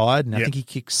Roughhead retired and I Yeah. think he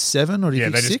kicked 7 or did he Yeah,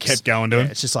 kick they just 6? kept going to him.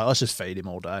 It's just like, let's just feed him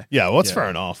all day. Yeah, well, that's fair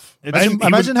enough.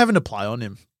 Imagine having to play on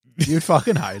him. You'd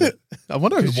fucking hate it. I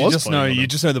wonder if it You was just playing know on you him.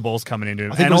 just know the ball's coming into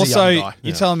him. I think And it was a also, young guy.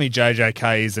 you're telling me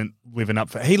JJK isn't living up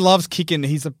for. He loves kicking.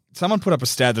 Someone put up a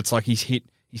stat that's like he's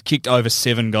kicked over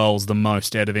 7 goals, the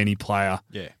most out of any player.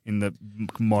 Yeah. In the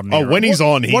modern. Oh, era. when he's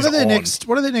on, he's What are their on. next?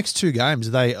 What are their next 2 games?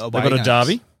 Are they? They've got a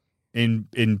derby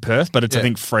in Perth, but it's I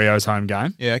think Freo's home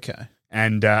game Yeah. Okay.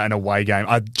 and an away game.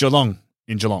 Geelong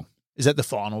in Geelong. Is that the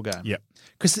final game? Yeah.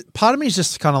 Because part of me is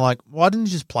just kind of like, why didn't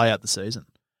you just play out the season?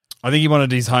 I think he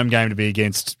wanted his home game to be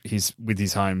against his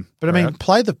home. But I mean, crowd.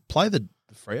 play the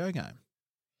Freo game.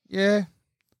 Yeah.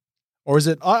 Or is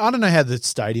it? I don't know how the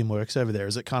stadium works over there.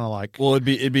 Is it kind of like? Well, it'd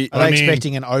be. Are they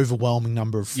expecting an overwhelming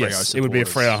number of Freo Yes, supporters? it would be a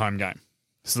Freo home game.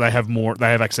 So they have more. They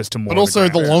have access to more. But of also, the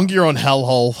ground. longer you're on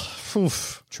hellhole,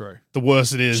 oof, True. the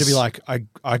worse it is. Should be like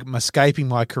I'm escaping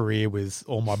my career with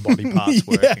all my body parts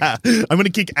working. yeah, I'm going to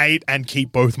kick 8 and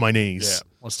keep both my knees. Yeah,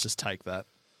 let's just take that.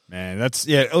 Man, that's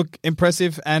look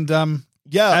impressive, and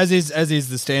as is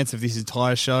the stance of this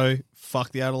entire show.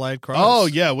 Fuck the Adelaide Crows. Oh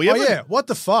yeah, we have. What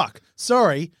the fuck?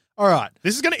 Sorry. All right.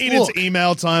 This is going to eat Look. into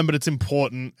email time, but it's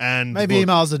important. And Maybe look,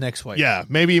 emails the next week. Yeah,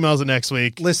 maybe emails are next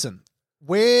week. Listen,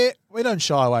 we don't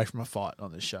shy away from a fight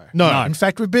on this show. No. In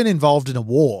fact, we've been involved in a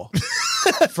war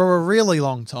for a really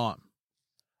long time.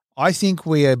 I think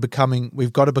we've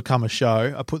got to become a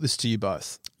show. I put this to you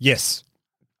both. Yes.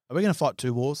 Are we going to fight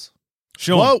 2 wars?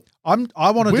 Sure. Well,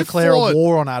 I want to We've declare fought- a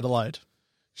war on Adelaide.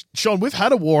 Sean, we've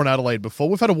had a war in Adelaide before.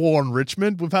 We've had a war on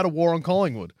Richmond. We've had a war on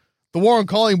Collingwood. The war on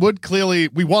Collingwood, clearly,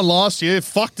 we won last year. It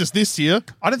fucked us this year.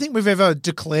 I don't think we've ever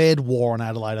declared war on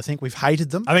Adelaide. I think we've hated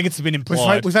them. I think it's been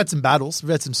implied. We've had some battles. We've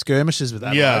had some skirmishes with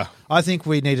Adelaide. Yeah. I think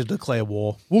we need to declare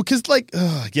war. Well, because,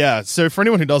 yeah. So, for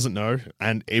anyone who doesn't know,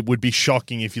 and it would be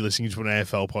shocking if you're listening to an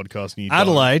AFL podcast and you don't.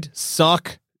 Adelaide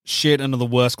suck shit under the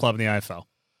worst club in the AFL.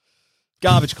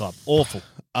 Garbage club. Awful.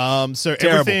 So, Terrible.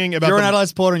 everything about If you're an the- Adelaide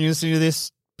supporter and you're listening to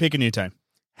this, pick a new team.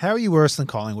 How are you worse than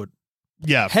Collingwood?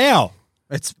 Yeah. How?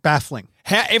 It's baffling.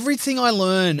 How everything I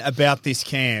learn about this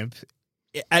camp,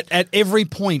 at every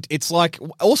point, it's like,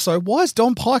 also, why has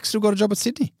Don Pike still got a job at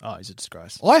Sydney? Oh, he's a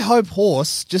disgrace. I hope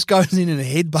Horse just goes in and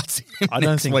headbutts him I don't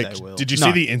next think week. they will. Did you No.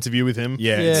 see the interview with him?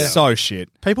 Yeah, Yeah. it's so shit.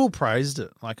 People praised it.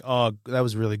 Like, oh, that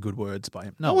was really good words by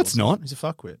him. No, it it's wasn't. not. He's a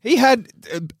fuckwit. He had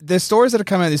the stories that have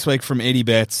come out this week from Eddie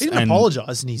Betts. He didn't and-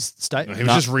 apologise in his statement. He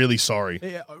was just really sorry.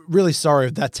 Yeah, really sorry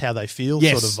if that's how they feel,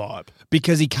 Yes. sort of vibe.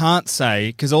 Because he can't say,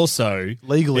 because also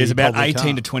Legally, there's he about probably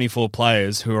 18 to can't. 24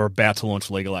 players who are about to launch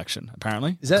legal action, apparently.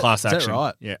 Is that- Class is that action.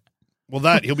 right? Yeah.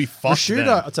 Well, he'll be fucked. Rashudo, then.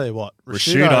 I'll tell you what.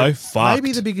 Rashudo, fucked.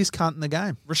 maybe the biggest cunt in the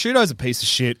game. Rashudo's a piece of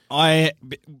shit.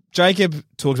 Jacob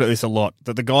talked about this a lot,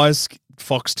 that the guy's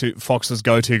Fox's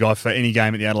go-to guy for any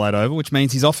game at the Adelaide Oval, which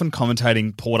means he's often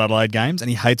commentating Port Adelaide games, and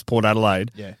he hates Port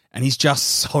Adelaide. Yeah. And he's just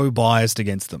so biased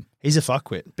against them. He's a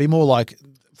fuckwit. Be more like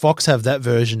Fox have that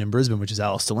version in Brisbane, which is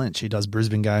Alistair Lynch. He does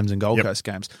Brisbane games and Gold Yep. Coast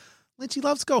games. Lynchy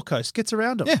loves Gold Coast, gets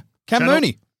around him. Yeah. Cam Channel-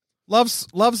 Mooney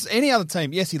loves any other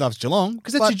team. Yes, he loves Geelong.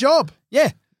 Because that's your job.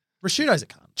 Yeah. Rashudo's a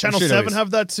cunt. Channel Rashudo 7 is.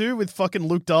 have that too with fucking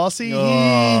Luke Darcy.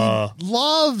 Oh. He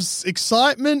loves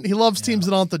excitement. He loves teams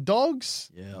that aren't the Dogs.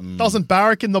 Yeah. Doesn't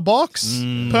barrack in the box.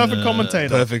 Perfect commentator.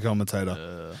 Perfect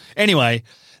commentator. Anyway,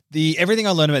 everything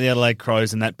I learned about the Adelaide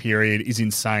Crows in that period is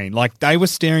insane. Like, they were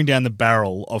staring down the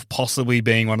barrel of possibly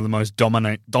being one of the most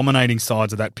dominating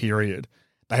sides of that period.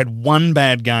 They had one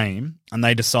bad game, and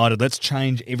they decided, let's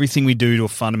change everything we do to a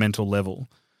fundamental level,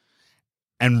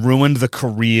 and ruined the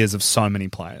careers of so many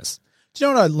players. Do you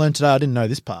know what I learned today? I didn't know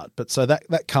this part, but so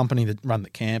that company that run the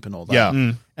camp and all that.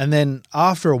 Yeah. And then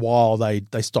after a while, they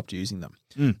stopped using them.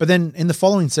 Mm. But then in the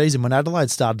following season, when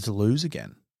Adelaide started to lose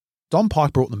again, Don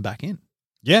Pike brought them back in.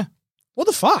 Yeah. What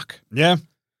the fuck? Yeah.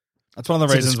 That's one of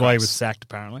the It's a reasons why he was disgrace. sacked,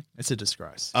 apparently. It's a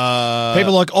disgrace. People are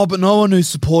like, oh, but no one who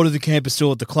supported the camp is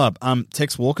still at the club.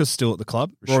 Tex Walker's still at the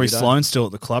club. Rory Rashudo. Sloan's still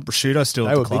at the club. Rashudo's still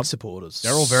They at the were club. big supporters.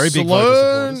 They're all very big Sloan- vocal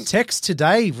supporters. Text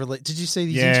today. Did you see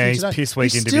these Yeah, interviews his today? piss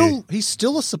week he's interview. He's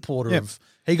still a supporter Yep. of.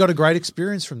 He got a great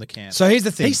experience from the camp. So here's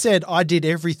the thing. He said, "I did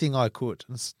everything I could."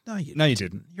 And No, you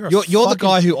didn't. You're You're, a the fucking-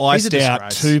 guy who he's iced a out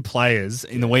disgrace. 2 players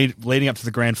in the week leading up to the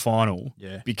grand final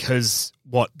Yeah. because,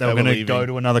 they were They were going to leaving. go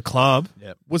to another club.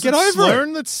 Yep. Was Get it over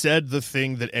Sloan that said the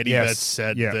thing that Eddie Yes. Betts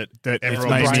said Yeah. that That it's everyone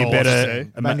made was me told better- to say?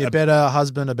 It made me a better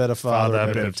husband, a better father, a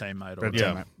better better teammate. better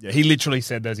Yeah. teammate. Yeah, he literally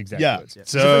said those exact Yeah. words. Yeah.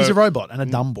 So He's a robot and a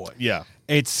dumb boy. yeah.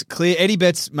 It's clear Eddie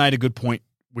Betts made a good point,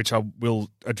 which I will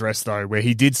address though, where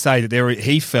he did say that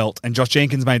he felt, and Josh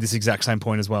Jenkins made this exact same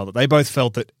point as well, that they both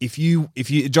felt that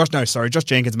Josh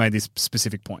Jenkins made this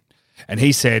specific point, and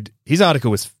he said his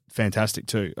article was fantastic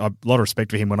too. A lot of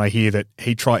respect for him when I hear that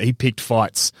he picked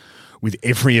fights with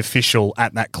every official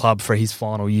at that club for his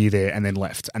final year there and then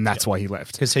left. And that's why he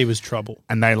left. Because he was trouble.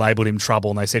 And they labelled him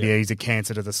trouble and they said, yeah, he's a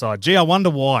cancer to the side. Gee, I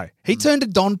wonder why. He turned to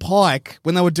Don Pike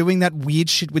when they were doing that weird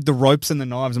shit with the ropes and the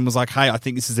knives and was like, hey, I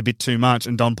think this is a bit too much.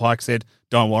 And Don Pike said,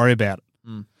 don't worry about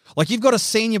it. Like, you've got a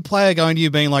senior player going to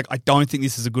you being like, I don't think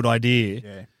this is a good idea.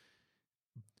 Yeah.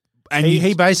 And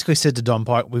he basically said to Don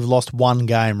Pike, we've lost one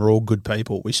game. We're all good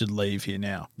people. We should leave here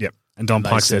now. Yep. And Don They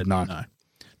Pike said no.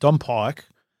 Don Pike,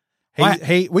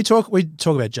 we talk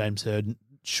about James Hird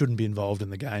shouldn't be involved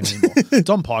in the game anymore.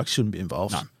 Don Pike shouldn't be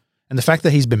involved. No. And the fact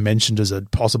that he's been mentioned as a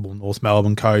possible North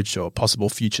Melbourne coach or possible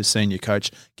future senior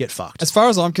coach, get fucked. As far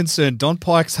as I'm concerned, Don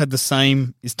Pike's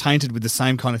is tainted with the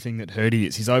same kind of thing that Hirdy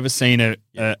is. He's overseen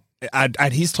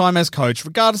at his time as coach,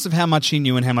 regardless of how much he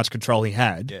knew and how much control he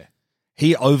had,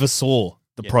 he oversaw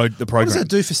the program. What does that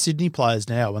do for Sydney players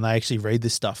now when they actually read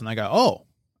this stuff and they go, oh,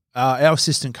 our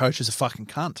assistant coach is a fucking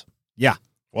cunt? Yeah.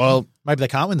 Well, maybe they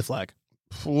can't win the flag.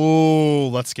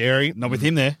 Oh, that's scary. Not with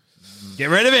him there. Get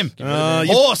rid of him.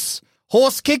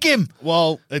 Horse kick him.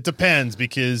 Well, it depends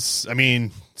because, I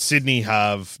mean, Sydney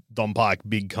have Don Pike,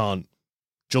 big cunt.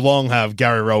 Geelong have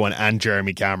Gary Rowan and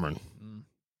Jeremy Cameron.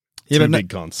 Yeah, Two but big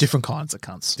cunts. Different kinds of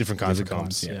cunts. Different kinds of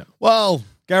cunts. Yeah. Well,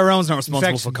 Gary Rowan's not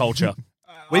responsible fact- for culture.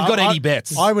 We've got Eddie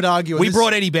Betts. I would argue. We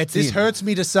brought Eddie Betts This in. hurts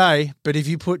me to say, but if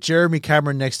you put Jeremy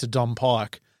Cameron next to Don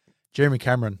Pike, Jeremy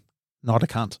Cameron, not a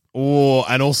cunt. Oh,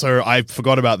 and also I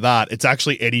forgot about that. It's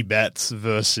actually Eddie Betts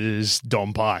versus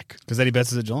Don Pike. Because Eddie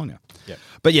Betts is at Geelong now. Yeah.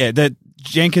 But yeah,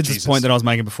 Jenkins' point that I was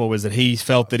making before was that he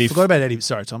felt that if... Forgot about Eddie.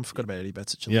 Sorry, Tom. Forgot about Eddie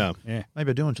Betts at Geelong. Yeah. Maybe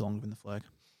I do want Geelong to win the flag.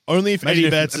 Only if Eddie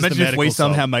Betts is the Imagine if we medical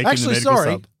somehow sub. make him the Actually, medical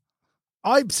sorry. sub.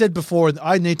 I said before,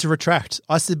 I need to retract.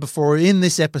 I said before in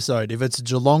this episode, if it's a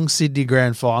Geelong-Sydney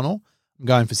grand final, I'm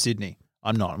going for Sydney.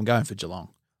 I'm not. I'm going for Geelong.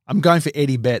 I'm going for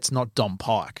Eddie Betts, not Don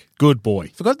Pike. Good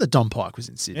boy. Forgot that Don Pike was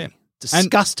in Sydney. Yeah.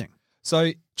 Disgusting. So,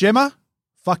 Gemma,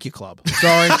 fuck your club.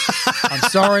 Sorry. I'm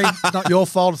sorry. It's not your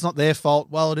fault. It's not their fault.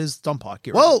 Well, it is Don Pike.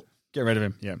 Get rid of him. get rid of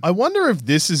him. Yeah. I wonder if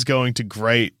this is going to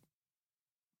grate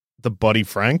the Buddy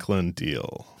Franklin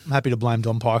deal. I'm happy to blame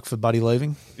Don Pike for Buddy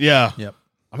leaving. Yeah. Yep.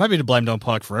 I'm happy to blame Don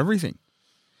Pike for everything.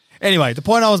 Anyway, the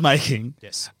point I was making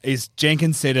is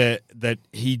Jenkins said that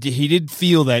he did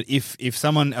feel that if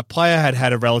a player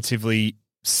had a relatively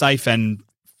safe and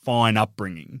fine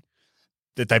upbringing,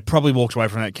 that they probably walked away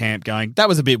from that camp going, that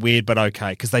was a bit weird, but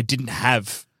okay, because they didn't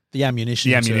have the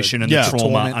ammunition and the trauma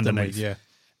torment them underneath. with, yeah.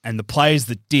 And the players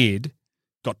that did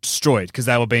got destroyed because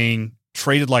they were being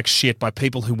treated like shit by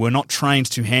people who were not trained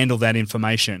to handle that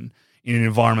information in an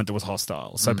environment that was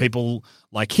hostile. So people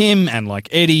like him and like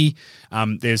Eddie,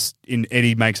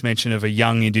 Eddie makes mention of a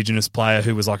young Indigenous player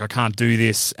who was like, I can't do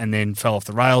this, and then fell off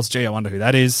the rails. Gee, I wonder who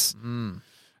that is.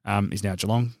 He's now at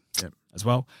Geelong as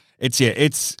well.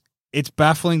 It's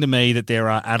baffling to me that there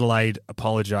are Adelaide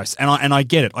apologists, and I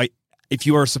get it. If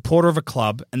you are a supporter of a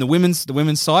club, and the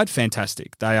women's side,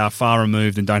 fantastic. They are far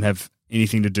removed and don't have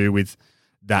anything to do with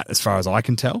that, as far as I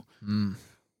can tell.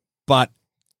 But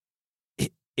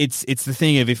it's the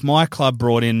thing of, if my club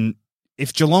brought in,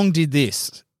 if Geelong did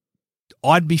this,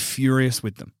 I'd be furious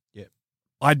with them. Yeah,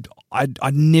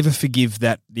 I'd never forgive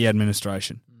the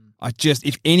administration.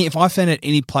 If I found out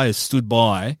any players stood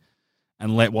by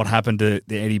and let what happened to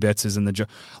the Eddie Bettses and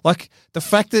the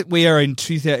fact that we are in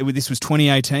 2000, this was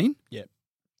 2018. Yeah,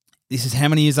 this is how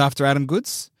many years after Adam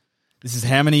Goods? This is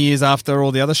how many years after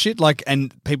all the other shit?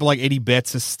 And people like Eddie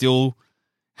Betts are still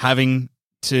having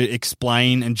to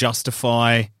explain and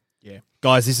justify. Yeah,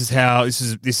 guys, this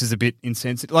is a bit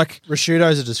insensitive.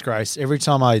 Rashudo's a disgrace. Every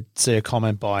time I see a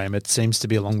comment by him, it seems to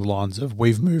be along the lines of,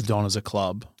 "We've moved on as a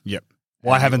club." Yep.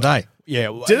 Why haven't they?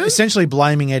 Yeah, essentially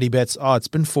blaming Eddie Betts. Oh, it's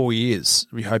been 4 years.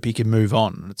 We hope he can move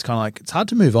on. It's kind of like, it's hard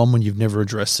to move on when you've never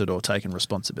addressed it or taken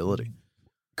responsibility.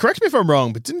 Correct me if I'm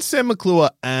wrong, but didn't Sam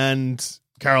McClure and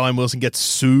Caroline Wilson get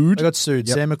sued? They got sued.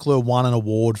 Yep. Sam McClure won an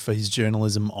award for his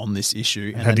journalism on this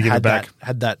issue and had to give it back.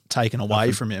 Had that taken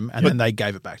away from him, and then they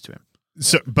gave it back to him.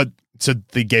 So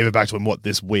they gave it back to him,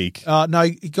 this week? No,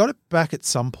 he got it back at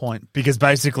some point. Because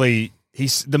basically,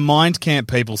 the Mind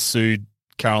Camp people sued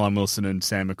Caroline Wilson and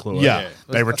Sam McClure. Yeah.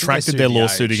 They retracted their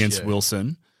lawsuit against yeah.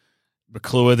 Wilson.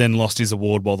 McClure then lost his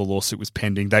award while the lawsuit was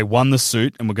pending. They won the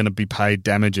suit and were going to be paid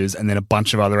damages, and then a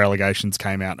bunch of other allegations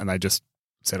came out, and they just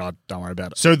said, "Oh, don't worry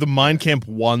about it." So the Mind Camp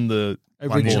won the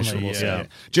originally. lawsuit. Yeah.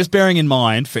 Just bearing in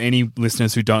mind, for any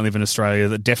listeners who don't live in Australia,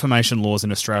 that defamation laws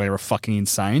in Australia are fucking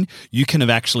insane. You can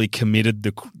have actually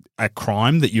committed a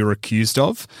crime that you're accused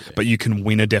of, but you can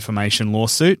win a defamation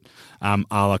lawsuit, a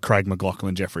la Craig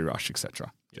McLaughlin, Jeffrey Rush,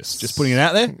 etc. Just putting it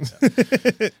out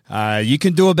there. You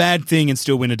can do a bad thing and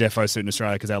still win a defo suit in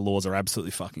Australia because our laws are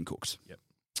absolutely fucking cooked. Yep.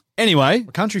 Anyway,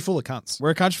 A country full of cunts.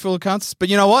 we're a country full of cunts, but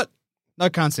you know what? No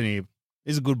cunts in here.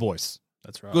 These are good boys.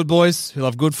 That's right. Good boys who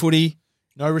love good footy.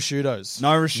 No prosciuttos. No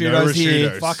prosciuttos here.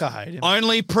 prosciuttos. Fuck, I hate him.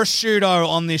 Only prosciutto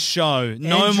on this show.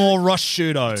 No Andrew- more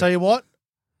prosciutto. Tell you what,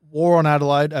 war on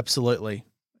Adelaide, absolutely.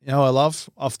 You know, I love.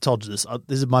 I've told you this.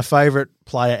 This is my favourite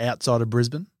player outside of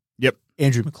Brisbane. Yep.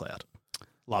 Andrew McLeod.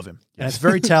 Love him, and it's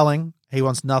very telling. He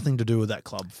wants nothing to do with that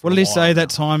club. for What a did he while say now. that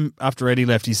time after Eddie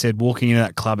left? He said, walking into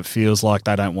that club, it feels like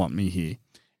they don't want me here.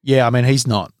 Yeah, I mean, he's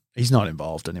not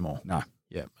involved anymore. No.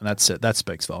 Yeah, and that's it. That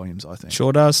speaks volumes, I think.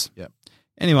 Sure does. Yep.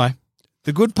 Anyway,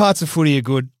 the good parts of footy are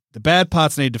good. The bad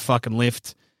parts need to fucking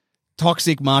lift.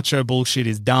 Toxic macho bullshit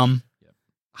is dumb.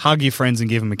 Hug your friends and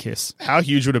give them a kiss. How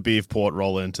huge would it be if Port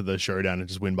roll into the showdown and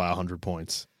just win by 100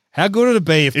 points? How good would it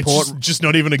be if It's Port... just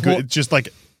not even a good. Port- It's just like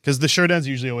because the showdown's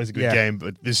usually always a good Yeah. game,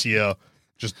 but this year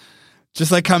just Just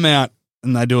they come out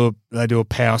and they do a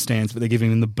power stance, but they're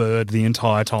giving him the bird the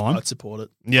entire time. I'd support it.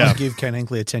 Yeah. I'd give Ken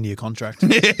Hinkley a 10-year contract.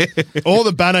 or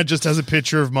the banner just has a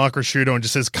picture of Mark Rashudo and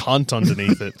just says cunt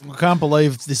underneath it. I can't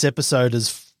believe this episode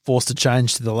is forced to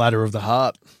change to the ladder of the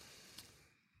heart.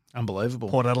 Unbelievable.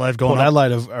 Port Adelaide gone Port up.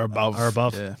 Adelaide are above. Are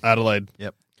above. Yeah. Adelaide.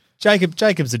 Yep.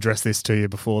 Jacob's addressed this to you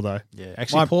before, though. Yeah.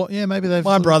 Actually, My- Port. Yeah, maybe they've.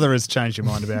 My brother has changed your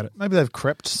mind about it. Maybe they've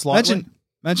crept slightly.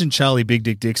 Imagine Charlie Big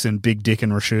Dick Dixon, Big Dick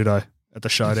and Rashudo at the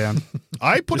showdown.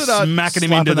 I put Just it out. smacking him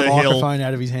Slapping into the hill. microphone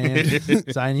out of his hand,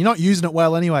 saying, "You're not using it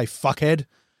well anyway, fuckhead."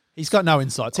 He's got no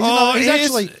insights. He's, Oh, he's he is-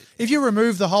 actually, if you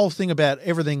remove the whole thing about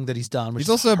everything that he's done, which He's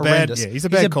is also a bad- horrendous, yeah, he's a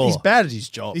bad caller. He's bad at his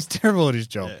job. He's terrible at his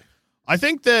job. I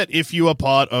think that if you are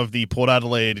part of the Port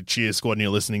Adelaide cheer squad and you're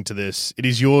listening to this, it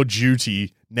is your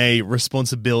duty, nay,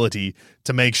 responsibility,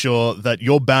 to make sure that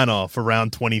your banner for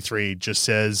round 23 just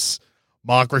says,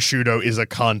 Mark Rashudo is a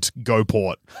cunt, go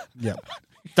Port. Yeah.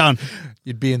 Done.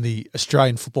 You'd be in the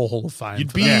Australian Football Hall of Fame. You'd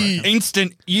for be that.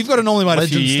 Instant. You've got to normally wait a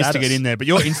few Legend years to status. get in there, but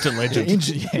you're instant legend.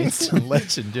 Instant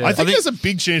legend. Yeah. I think there's a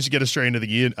big chance you get Australian of the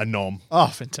Year, a nom. Oh,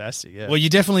 fantastic! Yeah. Well, you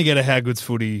definitely get a How Good's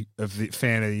Footy of the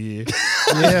fan of the year.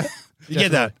 yeah. You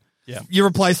get that. Yeah. You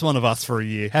replace one of us for a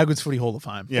year. How Good's Footy Hall of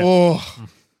Fame. Yeah. Oh,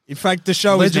 In fact, the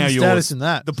show Legend is now status yours. in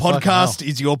that. The Fucking podcast hell.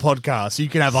 is your podcast. You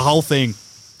can have a whole thing.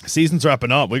 season's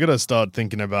wrapping up. We got to start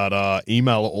thinking about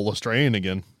email All Australian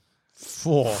again.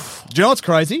 Four. Do you know what's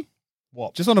crazy?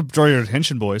 What? Just want to draw your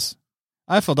attention, boys.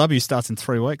 AFLW starts in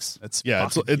 3 weeks. That's Yeah,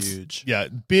 fucking it's huge. Yeah,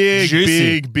 big,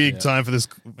 Juicy. big time for this.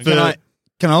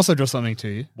 Can I also draw something to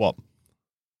you? What?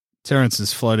 Terence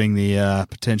is floating the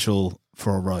potential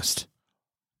for a roast.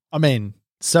 I mean,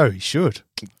 so he should.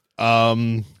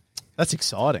 That's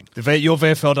exciting. Your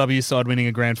VFLW side winning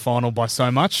a grand final by so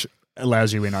much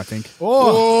allows you in, I think.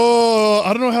 Oh,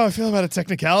 I don't know how I feel about a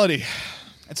technicality.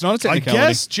 It's not a I technicality.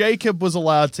 guess Jacob was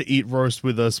allowed to eat roast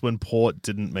with us when Port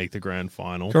didn't make the grand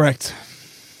final. Correct.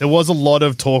 There was a lot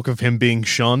of talk of him being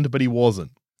shunned, but he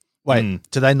wasn't. Wait,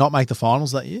 did they not make the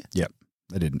finals that year? Yep,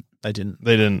 they didn't. They didn't.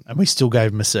 They didn't. And we still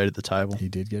gave him a seat at the table. He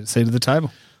did get a seat at the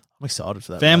table. I'm excited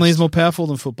for that. Family roast. is more powerful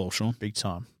than football, Sean. Big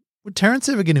time. Would Terence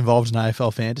ever get involved in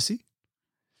AFL fantasy?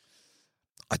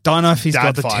 I don't know if he's Dad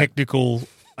got the fight. technical.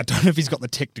 I don't know if he's got the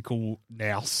technical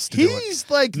nous to do it. He's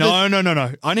like No.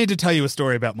 I need to tell you a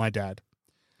story about my dad.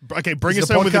 Okay, bring Is us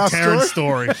the in with the podcast Terrence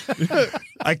story.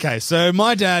 Okay, so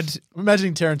my dad. I'm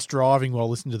imagining Terence driving while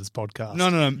listening to this podcast.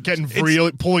 No. Getting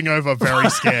pulling over, very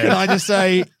Can scared. I just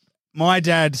say, my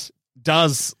dad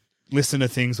does listen to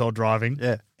things while driving.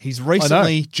 Yeah. He's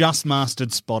recently just mastered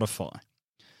Spotify.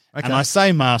 Okay. And I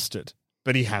say mastered,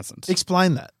 but he hasn't.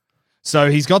 Explain that.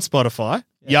 So he's got Spotify.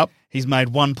 Yep. He's made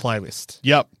one playlist.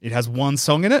 Yep. It has one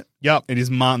song in it. Yep. It is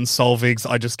Martin Solveig's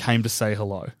I Just Came to Say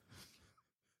Hello.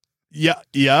 Yeah.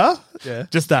 Yeah. Yeah.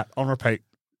 Just that on repeat.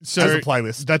 So as a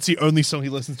playlist. That's the only song he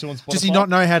listens to on Spotify. Does he not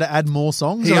know how to add more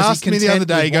songs? He or is asked me the content other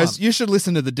day, he with goes, one? you should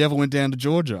listen to The Devil Went Down to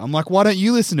Georgia. I'm like, why don't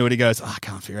you listen to it? He goes, I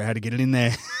can't figure out how to get it in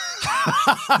there.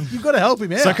 You've got to help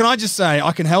him out. So can I just say,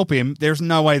 I can help him. There's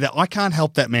no way that I can't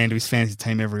help that man to his fantasy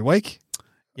team every week.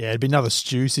 Yeah, it'd be another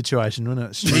Stu situation,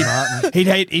 wouldn't it? Stu Martin.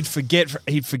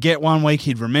 He'd forget one week,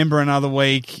 he'd remember another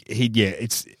week.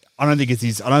 I don't think it's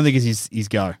his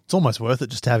go. It's almost worth it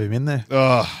just to have him in there.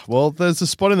 Well, there's a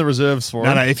spot in the reserves for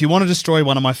him. No, if you want to destroy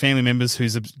one of my family members who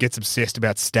gets obsessed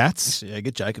about stats, Yeah,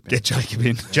 get Jacob in. get Jacob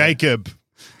in. Jacob,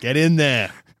 get in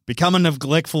there. Become a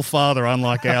neglectful father,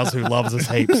 unlike ours, who loves us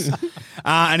heaps.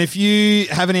 And if you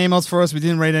have any emails for us, we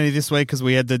didn't read any this week because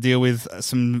we had to deal with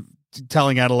some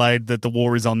telling Adelaide that the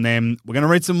war is on them. We're going to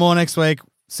read some more next week.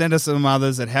 Send us some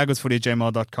others at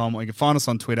howgoodsfooty@gmail.com, or you can find us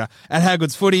on Twitter at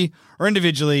howgoodsfooty, or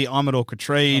individually, I'm at Orchid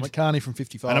I'm at Carney from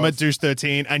 55. And I'm at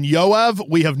Deuce13. And Yoav,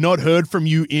 we have not heard from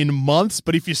you in months,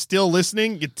 but if you're still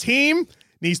listening, your team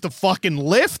needs to fucking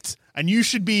lift. and you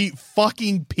should be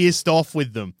fucking pissed off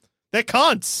with them. They're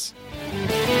cunts.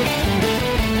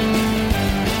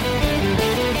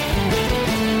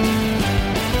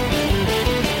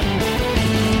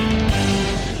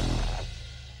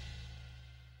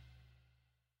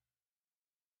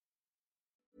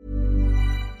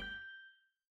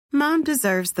 Mom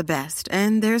deserves the best,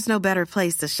 and there's no better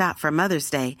place to shop for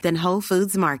Mother's Day than Whole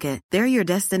Foods Market. They're your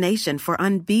destination for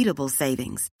unbeatable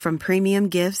savings, from premium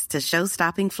gifts to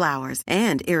show-stopping flowers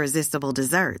and irresistible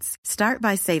desserts. Start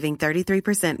by saving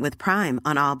 33% with Prime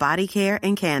on all body care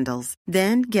and candles.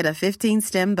 Then get a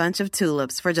 15-stem bunch of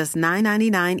tulips for just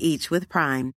 $9.99 each with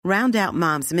Prime. Round out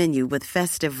Mom's menu with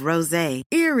festive rosé,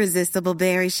 irresistible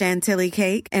berry chantilly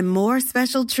cake, and more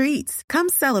special treats. Come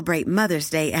celebrate Mother's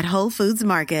Day at Whole Foods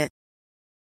Market.